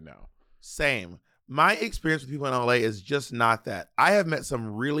agrees with it now. Same. My experience with people in LA is just not that. I have met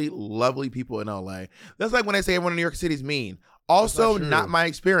some really lovely people in LA. That's like when I say everyone in New York City is mean. Also, not my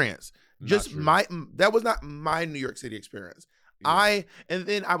experience. That was not my New York City experience. Yeah. And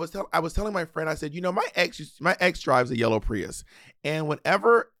then I was telling my friend, I said, you know, my ex drives a yellow Prius, and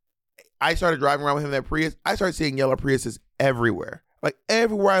whenever I started driving around with him in that Prius, I started seeing yellow Priuses everywhere. Like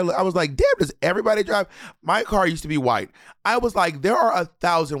everywhere I was like, damn, does everybody drive? My car used to be white. I was like, there are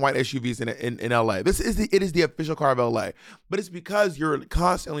 1,000 white SUVs in LA. It is the official car of LA. But it's because you're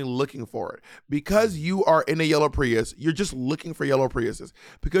constantly looking for it. Because you are in a yellow Prius, you're just looking for yellow Priuses.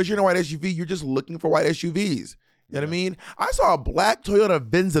 Because you're in a white SUV, you're just looking for white SUVs. You know what I mean? I saw a black Toyota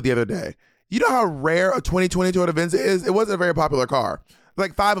Venza the other day. You know how rare a 2020 Toyota Venza is? It wasn't a very popular car.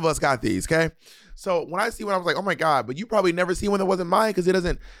 Like 5 of us got these, okay? So when I see one, I was like, oh my God, but you probably never see one that wasn't mine because it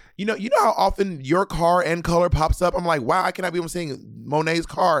doesn't, you know how often your car and color pops up? I'm like, wow, I cannot believe I'm seeing Monet's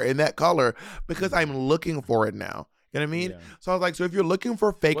car in that color because I'm looking for it now. You know what I mean? Yeah. So I was like, so if you're looking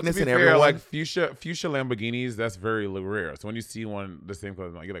for fakeness in everyone. Like fuchsia Lamborghinis, that's very rare. So when you see one the same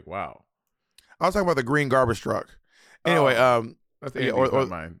color, you're like, wow. I was talking about the green garbage truck. Anyway, that's or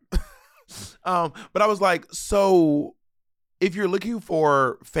mine. But I was like, so if you're looking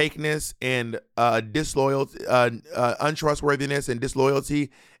for fakeness and disloyalty, untrustworthiness and disloyalty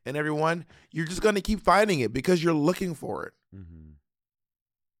in everyone, you're just going to keep finding it because you're looking for it. Mm-hmm.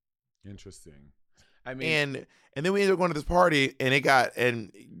 Interesting. I mean, and then we ended up going to this party,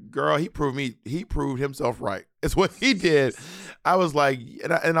 and girl, he proved himself right. It's what he did. I was like,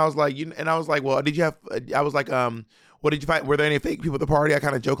 and I was like, well, did you have? I was like, what did you find? Were there any fake people at the party? I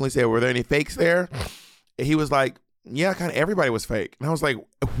kind of jokingly said, were there any fakes there? And he was like, yeah, kind of everybody was fake. And I was like,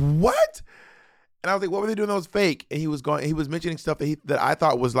 what? And I was like, what were they doing that was fake? And he was mentioning stuff that I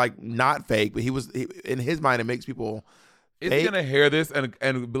thought was like not fake, but in his mind, it makes people Is he gonna hear this and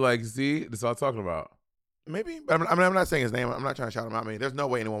be like, see, this is what I'm talking about? Maybe, but I'm not saying his name. I'm not trying to shout him out. I mean, there's no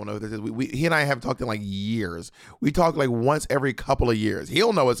way anyone will know who this is. He and I haven't talked in like years. We talk like once every couple of years.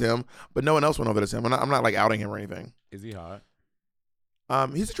 He'll know it's him, but no one else will know that it's him. I'm not like outing him or anything. Is he hot?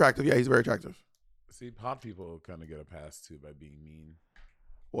 He's attractive. Yeah, he's very attractive. See, hot people kind of get a pass too by being mean.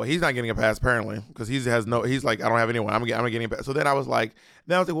 Well, he's not getting a pass apparently because he's like, I don't have anyone. I'm getting a pass. So then I was like,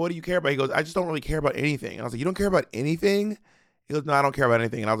 well, what do you care about? He goes, I just don't really care about anything. And I was like, you don't care about anything? He goes, no, I don't care about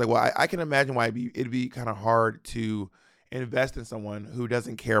anything. And I was like, well, I can imagine why it'd be kind of hard to invest in someone who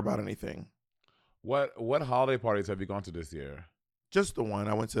doesn't care about anything. What holiday parties have you gone to this year? Just the one.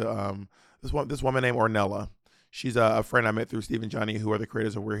 I went to this woman named Ornella. She's a friend I met through Steve and Johnny, who are the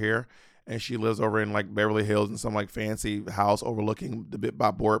creators of We're Here. And she lives over in like Beverly Hills in some like fancy house overlooking the Bit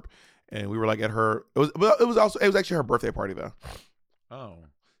Bop Borp. And we were like at her. It was actually her birthday party though. Oh,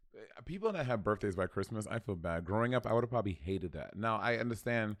 people that have birthdays by Christmas, I feel bad. Growing up, I would have probably hated that. Now I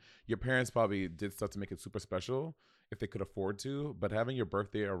understand your parents probably did stuff to make it super special if they could afford to, but having your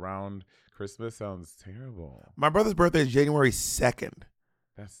birthday around Christmas sounds terrible. My brother's birthday is January 2nd.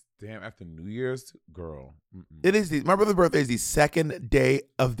 That's damn after New Year's, girl. It is my brother's birthday is the second day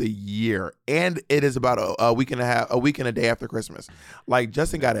of the year, and it is about a week and a day after Christmas. Like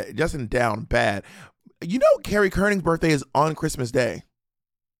Justin down bad. You know, Carrie Kerning's birthday is on Christmas Day.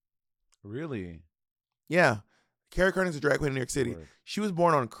 Really? Yeah, Carrie Kerning's a drag queen in New York City. Word. She was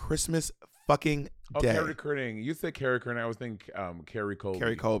born on Christmas fucking day. Carrie Kerning. You said Carrie Kerning. I was thinking Carrie Colby.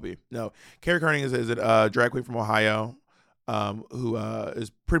 Carrie Colby. No, Carrie Kerning is a drag queen from Ohio. Who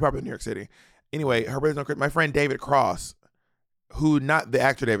is pretty popular in New York City. Anyway, her birthday's on Christmas. My friend David Cross, who not the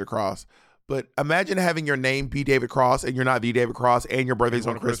actor David Cross, but imagine having your name be David Cross and you're not the David Cross and your birthday's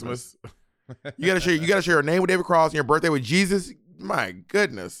on Christmas. you gotta share your name with David Cross and your birthday with Jesus. My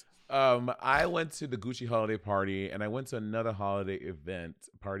goodness. I went to the Gucci holiday party and I went to another holiday event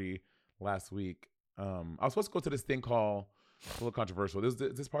party last week. I was supposed to go to this thing called a little controversial. There's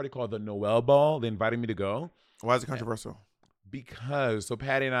this party called the Noel Ball. They invited me to go. Why is it controversial? Because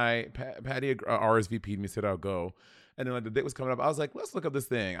Patty RSVP'd me, said I'll go, and then like the date was coming up, I was like, let's look up this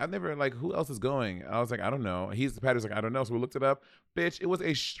thing. I never like who else is going. I was like, I don't know. Patty was like, I don't know. So we looked it up. Bitch, it was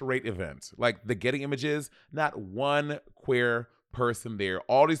a straight event. Like the Getty images, not one queer person there.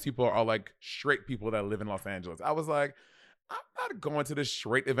 All these people are like straight people that live in Los Angeles. I was like, I'm not going to this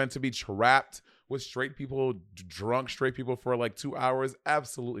straight event to be trapped with straight people, drunk straight people for like 2 hours.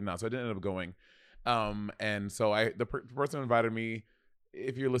 Absolutely not. So I didn't end up going. And so the person who invited me,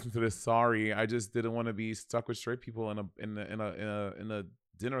 if you're listening to this, sorry, I just didn't want to be stuck with straight people in a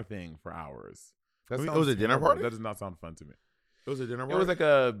dinner thing for hours. It was a dinner party? That does not sound fun to me. It was a dinner party?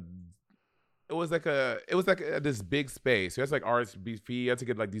 It was like this big space. You had to like RSVP, you had to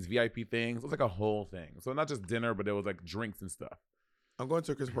get like these VIP things. It was like a whole thing. So not just dinner, but there was like drinks and stuff. I'm going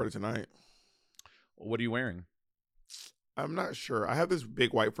to a Christmas party tonight. What are you wearing? I'm not sure. I have this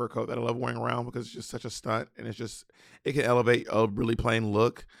big white fur coat that I love wearing around because it's just such a stunt, and it can elevate a really plain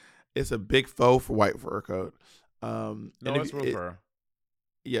look. It's a big faux for white fur coat. No, it's real fur.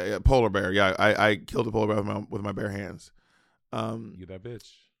 Yeah, polar bear. Yeah, I killed a polar bear with my bare hands. You that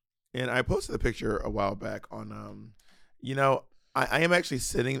bitch. And I posted a picture a while back on, I am actually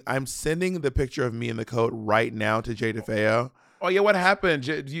sending the picture of me in the coat right now to Jay DeFeo. Oh yeah, what happened?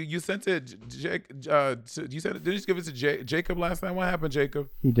 You sent it, Jake. You sent it. Did you just give it to Jacob last time? What happened,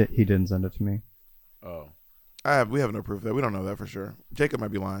 Jacob? He didn't send it to me. Oh, we have no proof of that. We don't know that for sure. Jacob might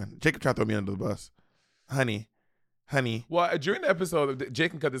be lying. Jacob tried to throw me under the bus. Honey. Well, during the episode,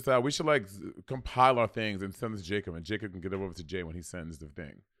 Jake can cut this out. We should like compile our things and send this to Jacob, and Jacob can get it over to Jay when he sends the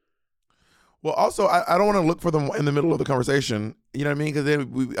thing. Well, also, I don't want to look for them in the middle of the conversation. You know what I mean? Because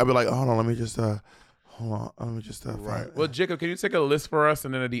then I'll be like, hold on, let me just right. Well, Jacob, can you take a list for us,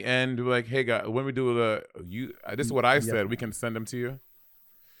 and then at the end, be like, hey, guys, when we do this is what I said. We can send them to you.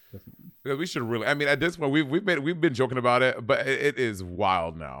 Because we should really. I mean, at this point, we've been joking about it, but it is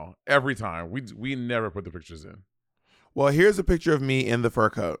wild now. Every time we never put the pictures in. Well, here's a picture of me in the fur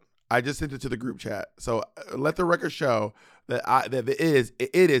coat. I just sent it to the group chat. So let the record show that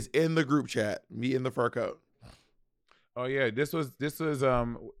it is in the group chat. Me in the fur coat. Oh yeah, this was This is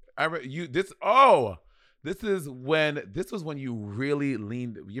when you really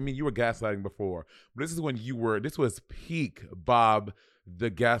leaned. I mean, you were gaslighting before, but this was peak Bob, the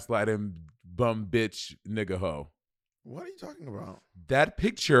gaslighting bum bitch nigga hoe. What are you talking about? That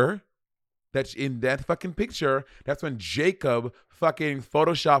picture, that's in that fucking picture. That's when Jacob fucking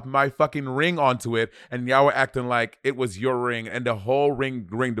photoshopped my fucking ring onto it, and y'all were acting like it was your ring and the whole ring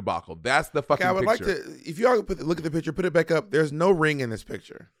debacle. That's the fucking picture. I would like to, if y'all look at the picture, put it back up. There's no ring in this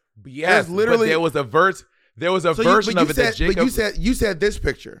picture. Yes, literally, but there was a version of it that Jacob. But you said this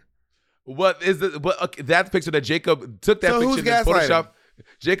picture. What is it? But okay, that picture that Jacob took that picture and Photoshop.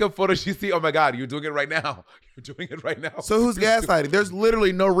 Jacob photoshopped. You see? Oh my God, you're doing it right now. You're doing it right now. So who's gaslighting? There's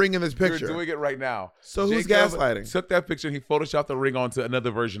literally no ring in this picture. You're doing it right now. So who's Jacob gaslighting? Took that picture and he photoshopped the ring onto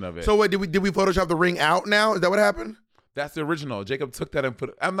another version of it. So what did we Photoshop the ring out now? Is that what happened? That's the original. Jacob took that and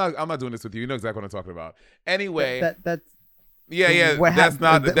put. I'm not doing this with you. You know exactly what I'm talking about. Anyway, That's yeah. what That's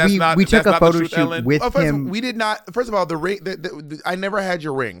happened. not. We took that's a not the photo truth, shoot Ellen. with him. We did not. First of all, the ring. I never had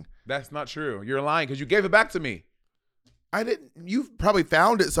your ring. That's not true. You're lying because you gave it back to me. I didn't. You probably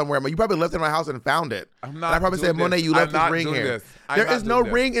found it somewhere. You probably left it in my house and found it. I'm And not. I probably doing said, Monet, this. you left I'm not this ring doing here. This. I'm There not is no doing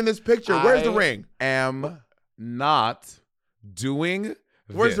this. ring in this picture. Where's the ring? I am not doing.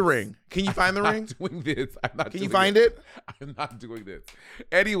 Where's this. the ring? Can you find the I'm ring? not doing this. I'm not. Can you doing find this. it? I'm not doing this.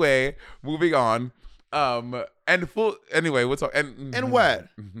 Anyway, moving on. Anyway, we'll talk. And what?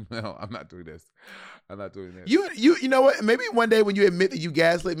 No, I'm not doing this. I'm not doing this. You know what? Maybe one day when you admit that you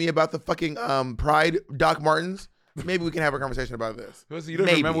gaslit me about the fucking Pride Doc Martens, maybe we can have a conversation about this. So you don't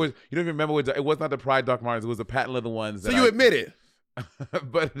even remember. You don't even remember what it was. Not the Pride Doc Martens. It was the patent leather ones. So you admit it.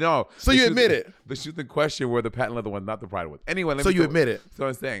 But no. So you admit it. The shoes in question were the patent leather ones, not the Pride ones. Anyway, So you admit it. So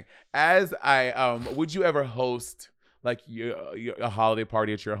I'm saying, as I would you ever host like a holiday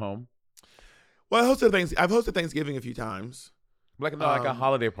party at your home? Well, I've hosted Thanksgiving a few times. Like a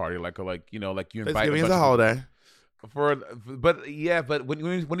holiday party, like you invite. Thanksgiving is a holiday. But when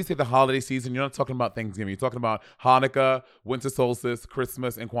you say the holiday season, you're not talking about Thanksgiving. You're talking about Hanukkah, winter solstice,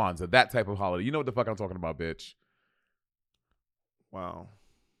 Christmas, and Kwanzaa. That type of holiday. You know what the fuck I'm talking about, bitch. Wow.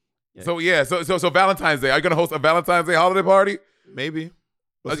 Yeah. So Valentine's Day. Are you gonna host a Valentine's Day holiday party? Maybe.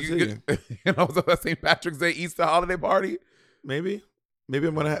 You know, a St. Patrick's Day Easter holiday party. Maybe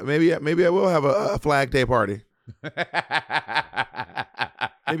I'm gonna. Maybe I will have a Flag Day party.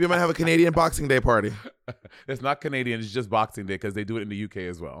 Maybe I might have a Canadian Boxing Day party. It's not Canadian. It's just Boxing Day because they do it in the UK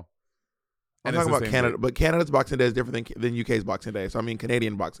as well. I'm talking about Canada, but Canada's Boxing Day is different than UK's Boxing Day. So I mean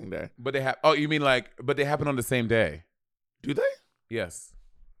Canadian Boxing Day. But they have. Oh, you mean but they happen on the same day? Do they? Yes.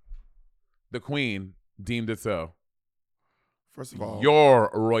 The Queen deemed it so. First of all,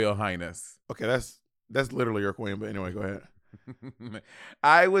 Your Royal Highness. Okay, that's literally your queen. But anyway, go ahead.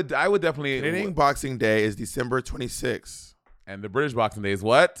 I would definitely. Canadian Boxing Day is December 26th. And the British Boxing Day is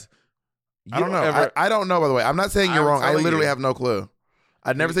what? I don't know. I don't know, by the way. I'm not saying you're wrong. I literally have no clue.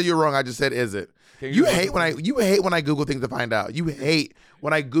 I never said you're wrong. I just said, is it? You hate when I Google things to find out. You hate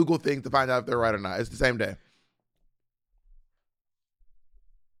when I Google things to find out if they're right or not. It's the same day.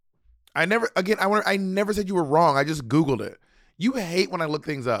 I never said you were wrong. I just Googled it. You hate when I look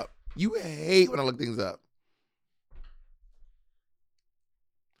things up.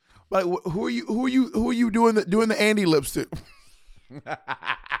 Like, who are you doing the Andy lips to?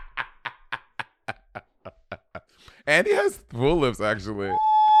 Andy has full lips, actually.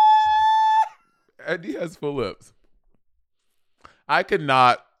 Andy has full lips. I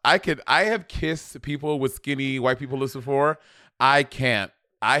have kissed people with skinny white people lips before. I can't.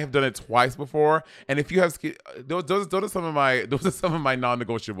 I have done it twice before, and if you have those are some of my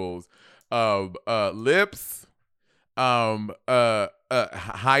non-negotiables. Lips,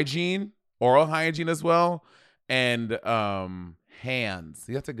 hygiene, oral hygiene as well, and hands.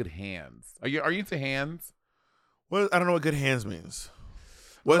 You have to have good hands. Are you into hands? Well, I don't know what good hands means.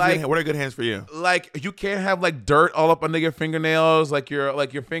 What are good hands for you? Like, you can't have like dirt all up under your fingernails. Like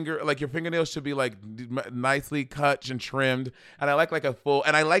your fingernails should be like nicely cut and trimmed. And I like a full.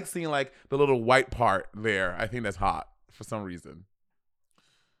 And I like seeing like the little white part there. I think that's hot for some reason.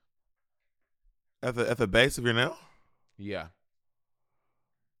 At the base of your nail? Yeah.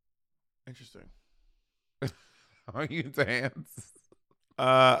 Interesting. Are you into hands?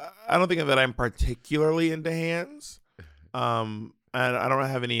 I don't think that I'm particularly into hands. I don't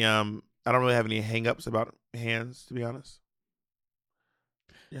have any I don't really have any hang-ups about hands, to be honest.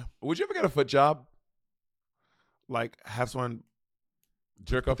 Yeah. Would you ever get a foot job? Like have someone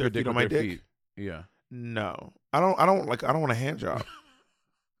jerk off your dick on my dick? Feet? Yeah. No. I don't want a hand job.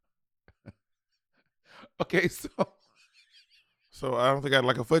 Okay, so I don't think I'd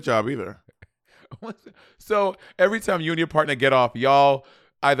like a foot job either. So every time you and your partner get off, y'all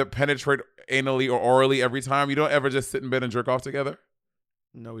either penetrate anally or orally every time? You don't ever just sit in bed and jerk off together?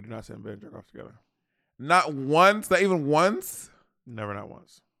 No, we do not sit in bed and jerk off together. Not once? Not even once? Never, not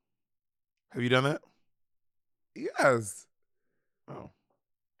once. Have you done that? Yes. Oh.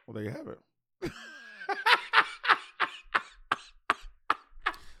 Well, there you have it.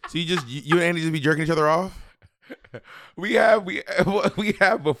 So you and Andy just be jerking each other off? We have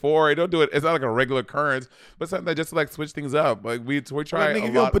before. I don't do it. It's not like a regular occurrence, but sometimes just to like switch things up. Like we try. Well, nigga, if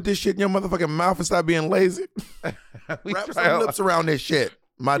you don't put this shit in your motherfucking mouth and stop being lazy, wrap some lips around this shit,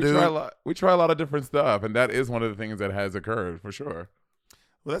 dude. We try a lot of different stuff, and that is one of the things that has occurred for sure.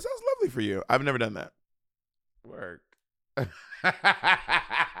 Well, that sounds lovely for you. I've never done that. Work. I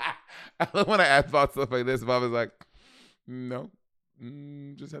love when I ask about stuff like this. Bob is like, no,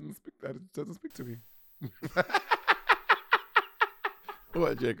 just doesn't speak to me.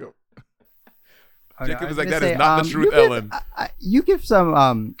 What, Jacob? Jacob is like, that is not the truth, Ellen. You give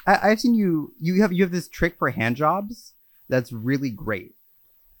some. I've seen you. You have this trick for hand jobs that's really great.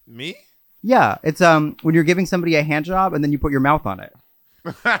 Me? Yeah, it's when you're giving somebody a hand job and then you put your mouth on it.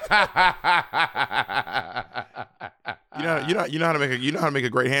 You know how to make a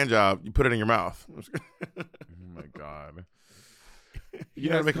great hand job. You put it in your mouth. Oh my God. You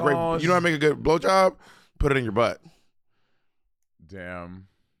know how to make a good blowjob? Put it in your butt. Damn.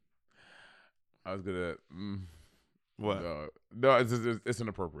 I was gonna. What? No, it's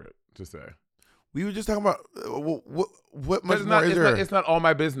inappropriate to say. We were just talking about what much more is there? It's not all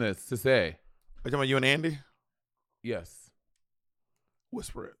my business to say. Are you talking about you and Andy? Yes.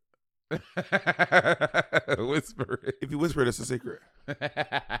 Whisper it. Whisper it. If you whisper it, it's a secret.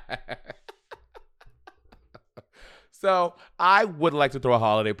 So I would like to throw a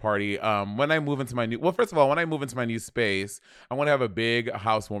holiday party. When I move into my new space, I want to have a big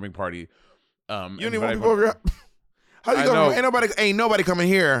housewarming party. You don't even want people over here. How you going? Ain't nobody coming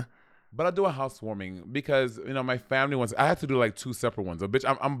here. But I'll do a housewarming because my family wants. I have to do like 2 separate ones. Bitch,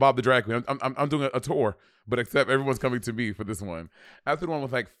 I'm Bob the Drag Queen. I'm doing a tour, but except everyone's coming to me for this one. I have to do one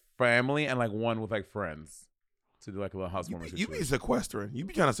with like family and like one with like friends to do like a little housewarming. You be sequestering. You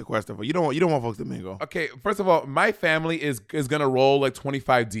be trying to sequester. You don't want folks to mingle. Okay, first of all, my family is gonna roll like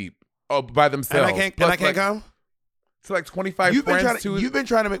 25 deep. By themselves. And I can't come. So like 25 friends. You've been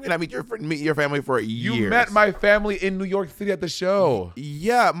trying to make me not meet your family for years. You met my family in New York City at the show.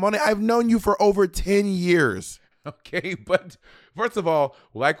 Yeah, Money. I've known you for over 10 years. Okay, but first of all,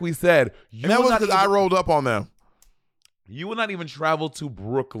 like we said, that was because I rolled up on them. You will not even travel to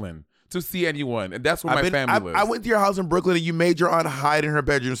Brooklyn to see anyone, and that's where my family lives. I went to your house in Brooklyn, and you made your aunt hide in her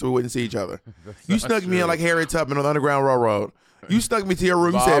bedroom so we wouldn't see each other. You snuck me in like Harriet Tubman on the Underground Railroad. You stuck me to your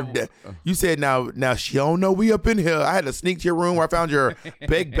room. You said, now she don't know we up in here. I had to sneak to your room where I found your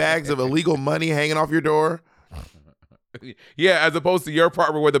big bags of illegal money hanging off your door. Yeah, as opposed to your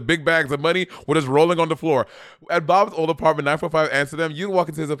apartment where the big bags of money were just rolling on the floor. At Bob's old apartment, 945 Amsterdam, you'd walk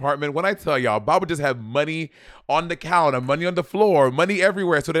into his apartment. When I tell y'all, Bob would just have money on the counter, money on the floor, money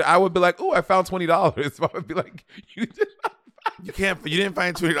everywhere. So that I would be like, oh, I found $20. Bob would be like, you did not find You didn't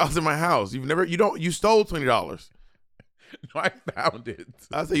find $20 in my house. You stole $20. No, I found it.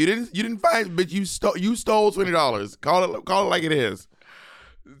 I said you didn't find, but you stole $20. Call it like it is.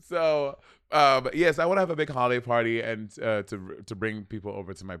 So yes, I want to have a big holiday party and to bring people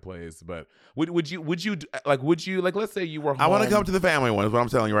over to my place. But would you let's say you were home. I want to come to the family one. Is what I'm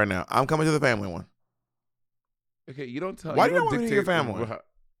telling you right now. I'm coming to the family one. Okay, you don't tell. Why do you want to meet your family?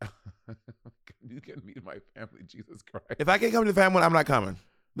 You can meet my family, Jesus Christ. If I can't come to the family one, I'm not coming.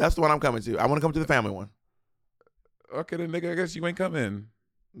 That's the one I'm coming to. I want to come to the family one. Okay, then nigga, I guess you ain't coming.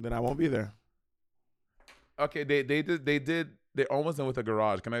 Then I won't be there. Okay, they almost done with a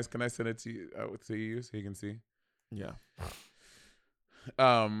garage. Can I send it to you so you can see? Yeah.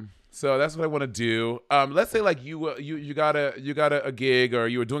 So that's what I want to do. Let's say like you got a gig or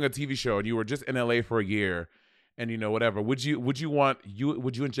you were doing a TV show and you were just in LA for a year, and whatever. Would you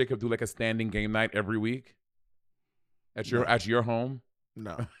and Jacob do like a standing game night every week at your home?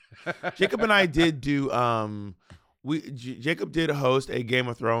 No. Jacob and I did do Jacob did host a Game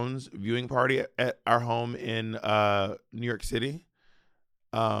of Thrones viewing party at our home in New York City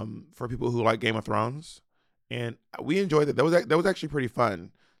for people who like Game of Thrones, and we enjoyed it. That was actually pretty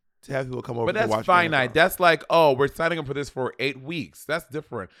fun to have people come over. But that's to watch finite. That's like, oh, we're signing up for this for 8 weeks. That's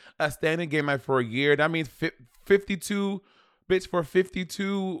different. A standing game night for a year. That means 52, bitch, for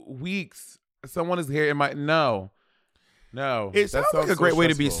 52 weeks. Someone is here. No, it sounds like a great way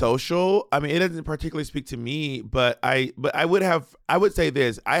to be social. I mean, it doesn't particularly speak to me, but I would say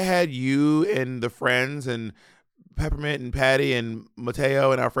this. I had you and the friends and Peppermint and Patty and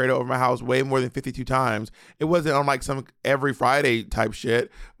Mateo and Alfredo over my house way more than 52 times. It wasn't on like some every Friday type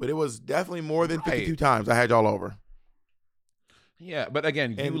shit, but it was definitely more than 52 times I had y'all over. Yeah, but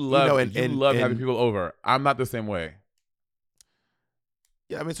again, you love having people over. I'm not the same way.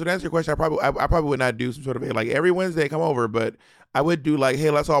 Yeah, I mean, so to answer your question, I probably would not do some sort of like every Wednesday come over, but I would do like, hey,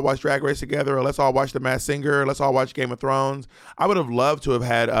 let's all watch Drag Race together, or let's all watch The Masked Singer, let's all watch Game of Thrones. I would have loved to have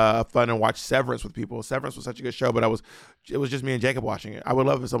had fun and watched Severance with people. Severance was such a good show, but it was just me and Jacob watching it. I would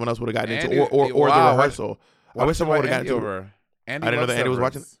love if someone else would have gotten into it, or the rehearsal. I wish someone would have gotten into it. I didn't know that Andy was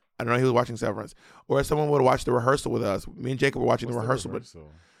watching. I didn't know he was watching Severance, or if someone would have watched the rehearsal with us. Me and Jacob were watching the rehearsal. But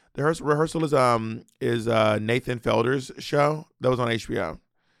the rehearsal is Nathan Felder's show that was on HBO.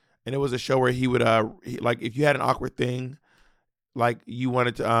 and it was a show where he would like if you had an awkward thing, like you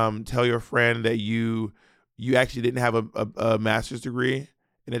wanted to tell your friend that you actually didn't have a master's degree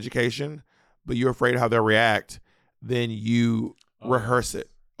in education, but you're afraid how they'll react, then you rehearse it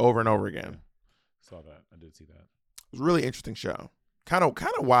over and over again. Saw that. I did see that. It was a really interesting show. Kind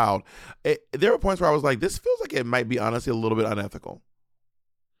of wild. There were points where I was like, this feels like it might be honestly a little bit unethical.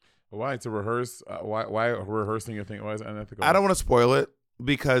 Why to rehearse? Why rehearsing your thing? Why is it unethical? I don't want to spoil it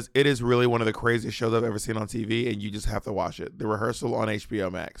because it is really one of the craziest shows I've ever seen on TV, and you just have to watch it. The Rehearsal on HBO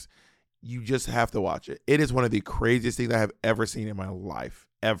Max. You just have to watch it. It is one of the craziest things I have ever seen in my life,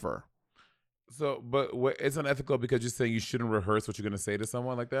 ever. So, but it's unethical because you're saying you shouldn't rehearse what you're going to say to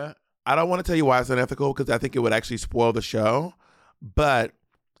someone like that? I don't want to tell you why it's unethical because I think it would actually spoil the show. But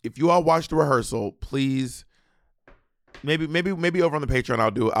if you all watch The Rehearsal, please, maybe over on the Patreon,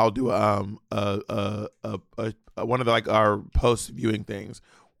 I'll do one of the like our post viewing things.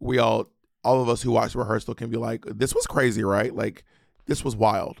 All of us who watch The Rehearsal can be like, this was crazy, right? Like this was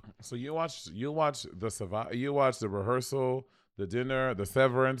wild. So you watch The Rehearsal, The Dinner, The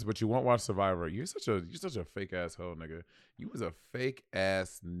Severance, but you won't watch Survivor. You're such a fake asshole, nigga. You was a fake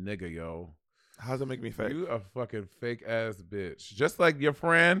ass nigga, yo. How's that make me fake? You a fucking fake ass bitch. Just like your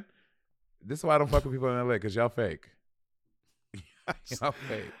friend. This is why I don't fuck with people in LA, because y'all fake. Y'all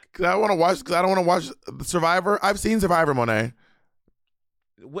fake. Because I don't want to watch Survivor. I've seen Survivor, Monet.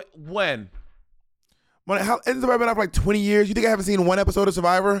 When? Monet, hasn't Survivor been out for like 20 years? You think I haven't seen one episode of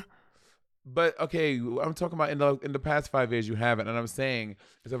Survivor? But okay, I'm talking about in the past 5 years you haven't, and I'm saying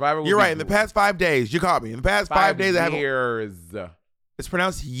Survivor. You're right. In the past 5 days, you caught me. In the past 5 days, I haven't. Years. It's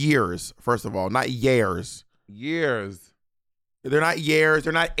pronounced years. First of all, not years. Years. They're not years.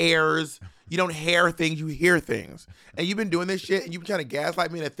 They're not airs. You don't hear things. You hear things. And you've been doing this shit, and you've been trying to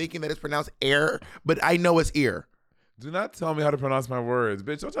gaslight me into thinking that it's pronounced air, but I know it's ear. Do not tell me how to pronounce my words,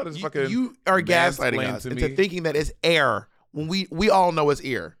 bitch. Don't try to fucking. You are gaslighting us into thinking that it's air when we all know it's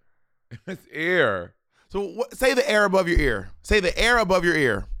ear. It's ear. So say the air above your ear. Say the air above your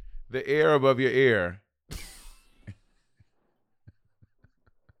ear. The air above your ear.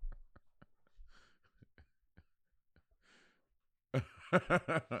 Not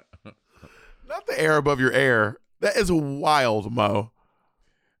the air above your air. That is wild, Mo.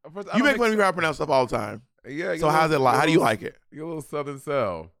 First, you make fun of me when I pronounce stuff all the time. Yeah. So how's it like? How do you like it? Your little Southern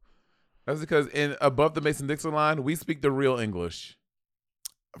self. That's because above the Mason-Dixon line, we speak the real English.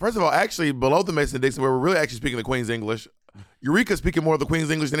 First of all, actually, below the Mason-Dixon, where we're really actually speaking the Queen's English, Eureka's speaking more of the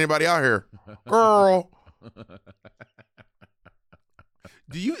Queen's English than anybody out here. Girl. I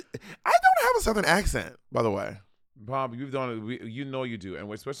don't have a Southern accent, by the way. Bob, you know you do,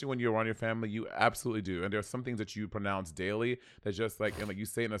 and especially when you're around your family, you absolutely do. And there are some things that you pronounce daily that just like you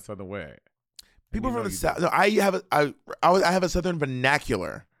say it in a Southern way. People from the South. No, I have a Southern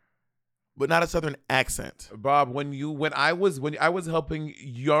vernacular, but not a Southern accent. Bob, when I was helping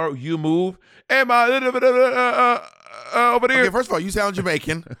you move, hey ma, over there. Okay, first of all, you sound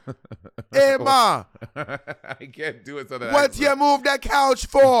Jamaican. Hey ma, I can't do it. What you move that couch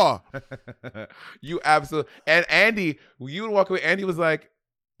for? You absolutely. And Andy, when you would walk away, Andy was like,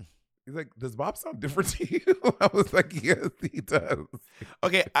 he's like, does Bob sound different to you? I was like, yes, he does.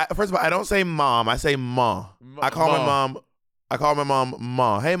 Okay, first of all, I don't say mom. I say ma. I call my mom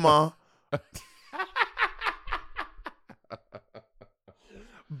ma. Hey ma.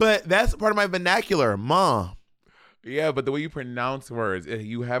 But that's part of my vernacular, ma. Yeah, but the way you pronounce words,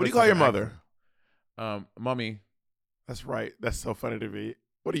 you have. What do you call your mother? Mommy. That's right. That's so funny to me.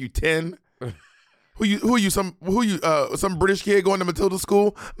 What are you, 10? Who you some British kid going to Matilda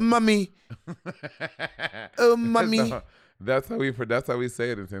school? Mommy. Oh, mommy. That's how we say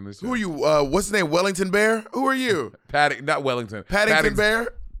it in English. Who are you? What's his name? Wellington Bear? Who are you? Not Wellington. Paddington Bear?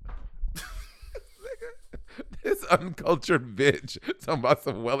 This uncultured bitch talking about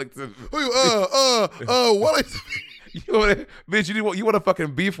some Wellington. Who you? Wellington. You want a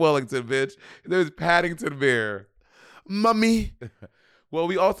fucking beef Wellington, bitch. There's Paddington Bear. Mummy. Well,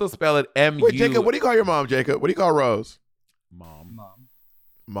 we also spell it M-U. Wait, Jacob, what do you call your mom, Jacob? What do you call Rose? Mom.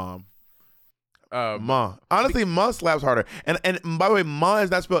 Ma. Honestly, ma slaps harder. And by the way, ma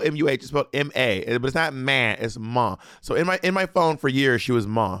is not spelled M-U-H, it's spelled M-A. But it's not man, it's ma. So in my phone for years, she was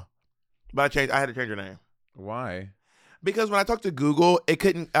ma. But I had to change her name. Why? Because when I talked to Google,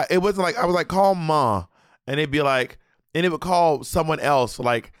 it wasn't like, I was like, call ma. And it'd be like, and it would call someone else,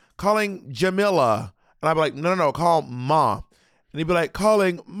 like calling Jamila. And I'd be like, no, call ma. And he'd be like,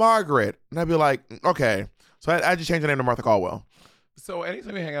 calling Margaret. And I'd be like, okay. So I just changed the name to Martha Caldwell. So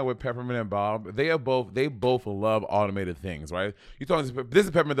anytime you hang out with Peppermint and Bob, they both love automated things, right? You talking this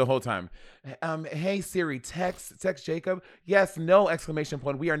is Peppermint the whole time. Hey Siri, text Jacob. Yes, no, exclamation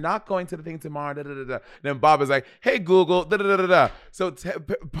point. We are not going to the thing tomorrow. Da, da, da, da. Then Bob is like, hey Google. Da, da, da, da, da. So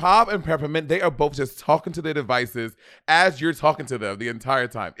Bob and Peppermint, they are both just talking to their devices as you're talking to them the entire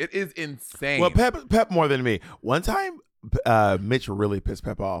time. It is insane. Well, Pep more than me. One time, Mitch really pissed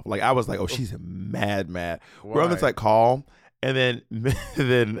Pep off. Like I was like, oh, she's mad. We're on this like call. And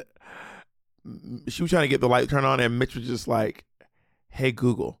then she was trying to get the light turned on, and Mitch was just like, hey,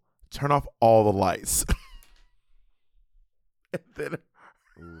 Google, turn off all the lights. And then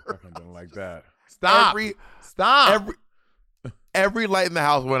I don't like that. Stop. Every light in the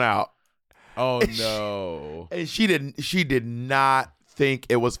house went out. Oh, no. And she did not think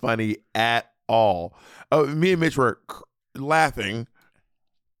it was funny at all. Me and Mitch were laughing.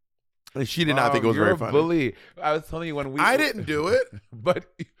 And she did not think it was very funny. Bully. I was telling you I didn't do it. But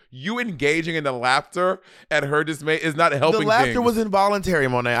you engaging in the laughter at her dismay is not helping. The laughter things. was involuntary,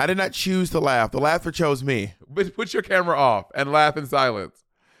 Monet. I did not choose to laugh. The laughter chose me. But put your camera off and laugh in silence.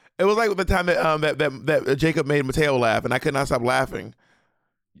 It was like the time that Jacob made Mateo laugh, and I could not stop laughing.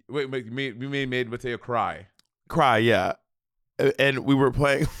 Wait, we made Mateo cry. Cry, yeah. And we were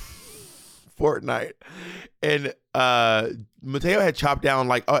playing Fortnite, and Mateo had chopped down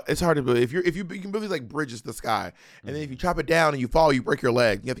like it's hard to believe if you can believe like bridges the sky, and then if you chop it down and you fall, you break your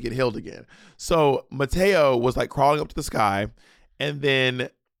leg. You have to get healed again. So Mateo was like crawling up to the sky, and then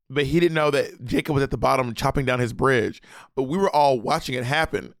but he didn't know that Jacob was at the bottom chopping down his bridge. But we were all watching it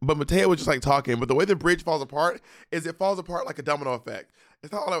happen. But Mateo was just like talking. But the way the bridge falls apart is it falls apart like a domino effect.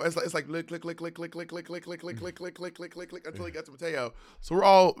 It's not all. It's like click, click, click, click, click, click, click, click, click, click, click, click, click, click, click, click until he got to Mateo.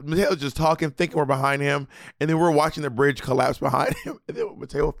 So Mateo's just talking, thinking we're behind him, and then we're watching the bridge collapse behind him. And then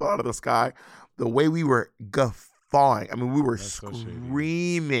Mateo fell out of the sky. The way we were guffawing, I mean, we were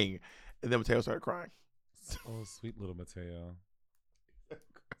screaming, and then Mateo started crying. Oh, sweet little Mateo.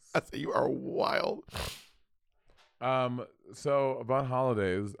 I said, you are wild. So about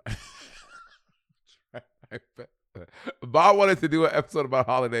holidays, Bob wanted to do an episode about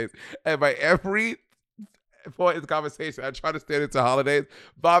holidays, and by every point in the conversation, I try to stay into holidays.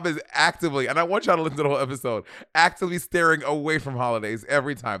 Bob is actively, and I want y'all to listen to the whole episode, actively staring away from holidays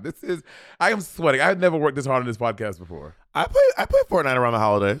every time. I am sweating. I have never worked this hard on this podcast before. I play Fortnite around the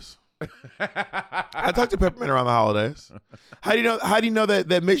holidays. I talked to Peppermint around the holidays. How do you know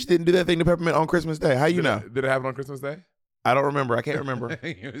that Mitch didn't do that thing to Peppermint on Christmas Day? How you know? Did it happen on Christmas Day? I don't remember. I can't remember.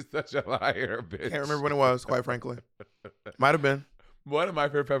 You're such a liar, bitch. Can't remember when it was, quite frankly. Might have been. One of my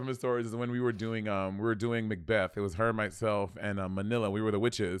favorite Peppermint stories is when we were doing Macbeth. It was her, myself, and Manila. We were the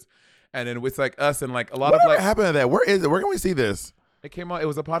witches, and then it's like us and like a lot of like. What happened to that? Where is it? Where can we see this? It came out. It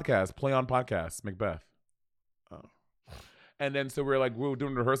was a podcast, Play On Podcast, Macbeth. Oh. And then so we were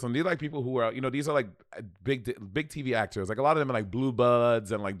doing rehearsal, and these are like people who are, these are like big TV actors. Like a lot of them are like Blue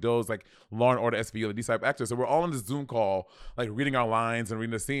Buds and like those like Law and Order SVU, these type of actors. So we're all on this Zoom call, like reading our lines and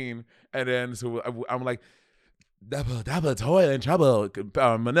reading the scene. And then so I'm like, double toil and trouble,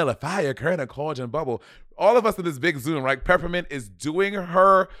 Manila fire, current, cauldron, bubble. All of us in this big Zoom, right? Peppermint is doing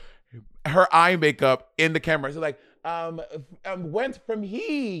her eye makeup in the camera. So like, whence from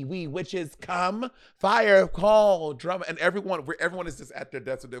he, we witches come, fire, call, drum, and everyone is just at their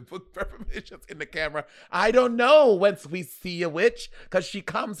desk with their Peppermint just in the camera. I don't know whence we see a witch, because she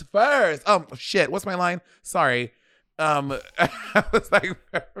comes first. Shit, what's my line? Sorry. I was like,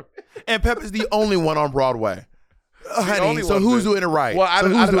 and Pep is the only one on Broadway. Honey, so who's doing it right? Well, I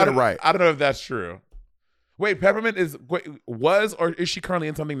don't know if that's true. Wait, Peppermint was or is she currently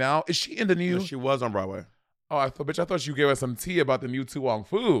in something now? Is she in the new? No, she was on Broadway. Oh, I thought you gave us some tea about the new Tu Wong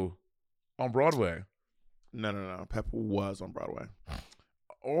Fu on Broadway. No. Pep was on Broadway.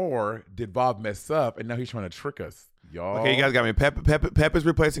 Or did Bob mess up and now he's trying to trick us, y'all? Okay, you guys got me. Pep is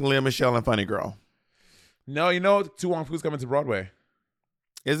replacing Lea Michele and Funny Girl. No, Tu Wong Fu's coming to Broadway.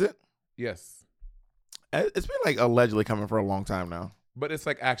 Is it? Yes. It's been like allegedly coming for a long time now. But it's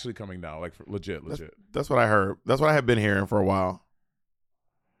like actually coming now, like legit. That's what I heard. That's what I have been hearing for a while.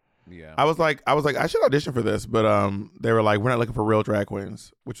 Yeah. I was like, I should audition for this, but they were like, we're not looking for real drag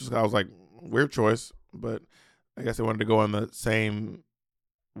queens, I was like, weird choice, but I guess they wanted to go on the same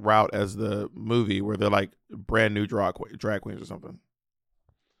route as the movie where they're like brand new drag queens or something.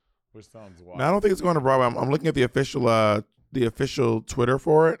 Which sounds wild. No, I don't think it's going to Broadway. I'm looking at the official Twitter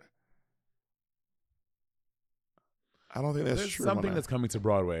for it. I don't think that's There's true. There's something that's coming to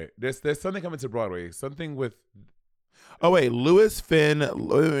Broadway. There's something coming to Broadway. Something with. Oh wait, Louis Finn. I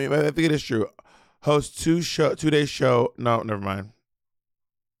think it is true. Hosts 2 day show. No, never mind.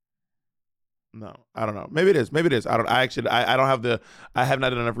 No, I don't know. Maybe it is. I don't have I have not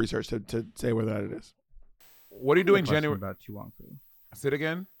done enough research to say whether or not it is. What are you doing January? January? About Tu Wong Fu. Say it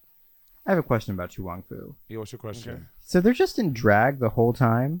again. I have a question about Tu Wong Fu. Yeah, what's your question? Okay. So they're just in drag the whole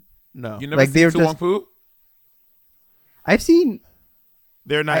time. No, You never Like, seen they're Tu Wong just- Fu? I've seen.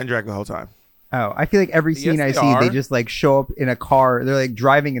 they're not in drag the whole time. Oh, I feel like every Yes, scene I they see, are. they just like show up in a car. They're like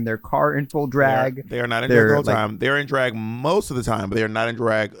driving in their car in full drag. They are not in They're, drag the whole like- time. They're in drag most of the time, but they are not in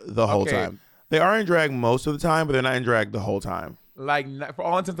drag the whole Okay. time. They are in drag most of the time, but they're not in drag the whole time. Like, for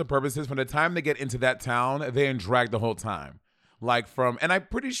all intents and purposes, from the time they get into that town, they're in drag the whole time. Like, and I'm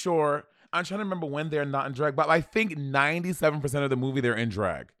pretty sure, I'm trying to remember when they're not in drag, but I think 97% of the movie they're in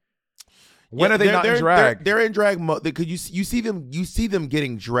drag. When Yeah, are they not in drag? They're in drag because you see them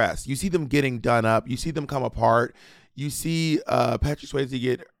getting dressed. You see them getting done up. You see them come apart. You see Patrick Swayze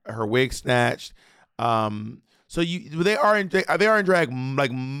get her wig snatched. So they are in drag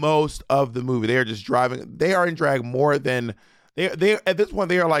like most of the movie. They are just driving. They are in drag more than they at this point.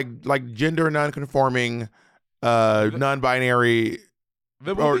 They are like gender non-conforming, non-binary,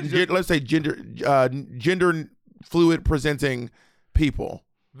 The or movie just- let's say gender fluid presenting people.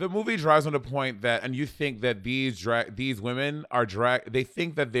 The movie drives on the point that, and you think that these women are drag. They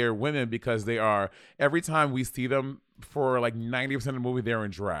think that they're women because they are. Every time we see them, for like 90% of the movie, they're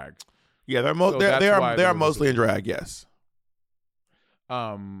in drag. Yeah, So that's why they are the mostly in movie- drag. Yes.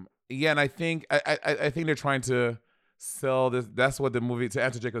 Yeah, and I think I think they're trying to sell this. That's what the movie. To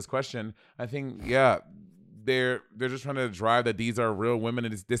answer Jacob's question, I think they're just trying to drive that these are real women,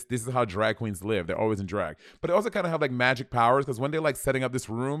 and this is how drag queens live. They're always in drag, but they also kind of have like magic powers because when they're like setting up this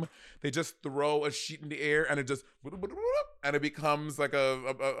room, they just throw a sheet in the air and it just and it becomes like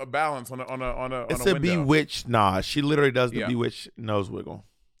a balance on a It's on a a window. bewitched nod. She literally does the Yeah. bewitched nose wiggle.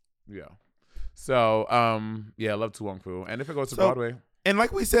 Yeah. So I love Tu Wong Fu, and if it goes to So- Broadway. And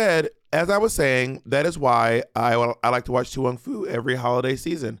like we said, as I was saying, that is why I like to watch Tu Wong Fu every holiday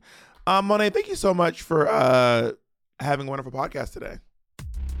season. Monet, thank you so much for having a wonderful podcast today.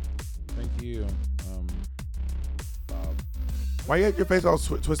 Thank you, Bob. Why you had your face all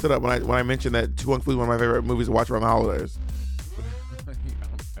twisted up when I mentioned that Tu Wong Fu is one of my favorite movies to watch around the holidays?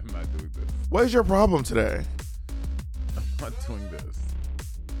 I'm not doing this. What is your problem today? I'm not doing this.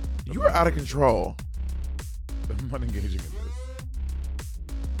 You are out of control. I'm not engaging in this.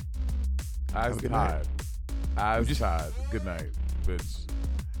 Eyes Good tired. Eyes just- tired. Good night, bitch.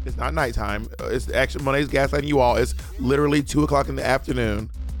 It's not nighttime. It's actually Monet's gaslighting you all. It's literally 2:00 in the afternoon.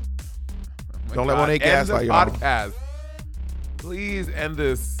 Oh my Don't let God, Monet end gaslight this y'all. podcast. Please end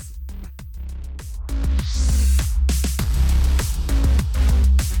this.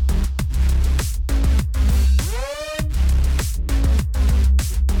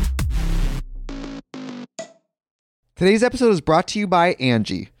 Today's episode is brought to you by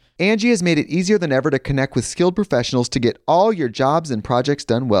Angie. Angie has made it easier than ever to connect with skilled professionals to get all your jobs and projects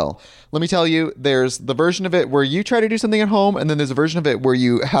done well. Let me tell you, there's the version of it where you try to do something at home, and then there's a version of it where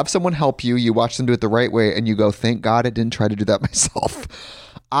you have someone help you, you watch them do it the right way, and you go, thank God I didn't try to do that myself.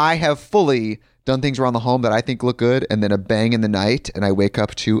 I have fully done things around the home that I think look good, and then a bang in the night, and I wake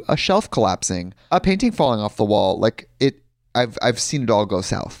up to a shelf collapsing, a painting falling off the wall. Like I've seen it all go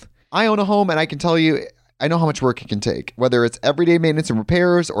south. I own a home, and I can tell you, I know how much work it can take. Whether it's everyday maintenance and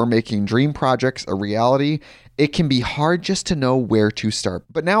repairs or making dream projects a reality, it can be hard just to know where to start.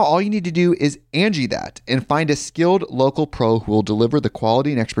 But now all you need to do is Angie that and find a skilled local pro who will deliver the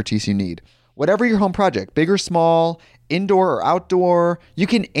quality and expertise you need. Whatever your home project, big or small, indoor or outdoor, you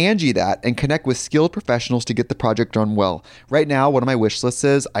can Angie that and connect with skilled professionals to get the project done well. Right now, one of my wish lists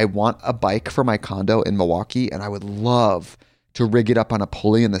is I want a bike for my condo in Milwaukee, and I would love to rig it up on a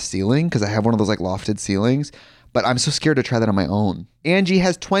pulley in the ceiling because I have one of those like lofted ceilings, but I'm so scared to try that on my own. Angie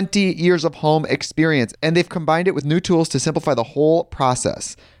has 20 years of home experience, and they've combined it with new tools to simplify the whole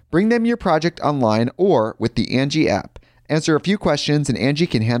process. Bring them your project online or with the Angie app. Answer a few questions and Angie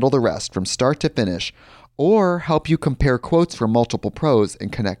can handle the rest from start to finish, or help you compare quotes from multiple pros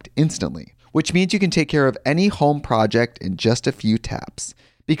and connect instantly, which means you can take care of any home project in just a few taps.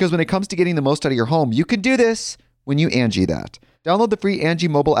 Because when it comes to getting the most out of your home, you can do this when you Angie that. Download the free Angie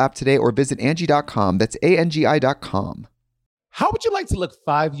mobile app today or visit Angie.com. That's ANGI.com. How would you like to look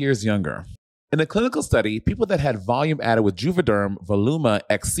 5 years younger? In a clinical study, people that had volume added with Juvederm Voluma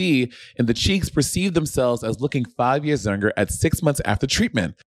XC in the cheeks perceived themselves as looking 5 years younger at 6 months after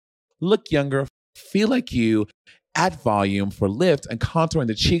treatment. Look younger, feel like you, add volume for lift and contour in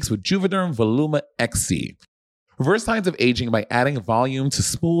the cheeks with Juvederm Voluma XC. Reverse signs of aging by adding volume to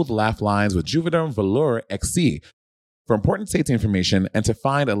smooth laugh lines with Juvederm Volure XC. For important safety information and to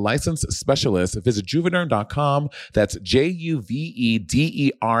find a licensed specialist, visit Juvederm.com. That's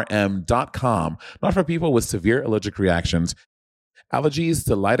JUVEDERM.com. Not for people with severe allergic reactions, allergies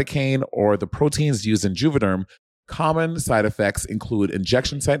to lidocaine, or the proteins used in Juvederm. Common side effects include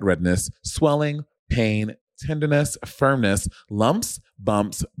injection site redness, swelling, pain, tenderness, firmness, lumps,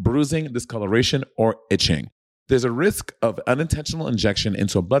 bumps, bruising, discoloration, or itching. There's a risk of unintentional injection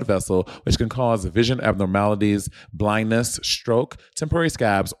into a blood vessel, which can cause vision abnormalities, blindness, stroke, temporary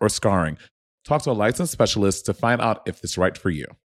scabs, or scarring. Talk to a licensed specialist to find out if it's right for you.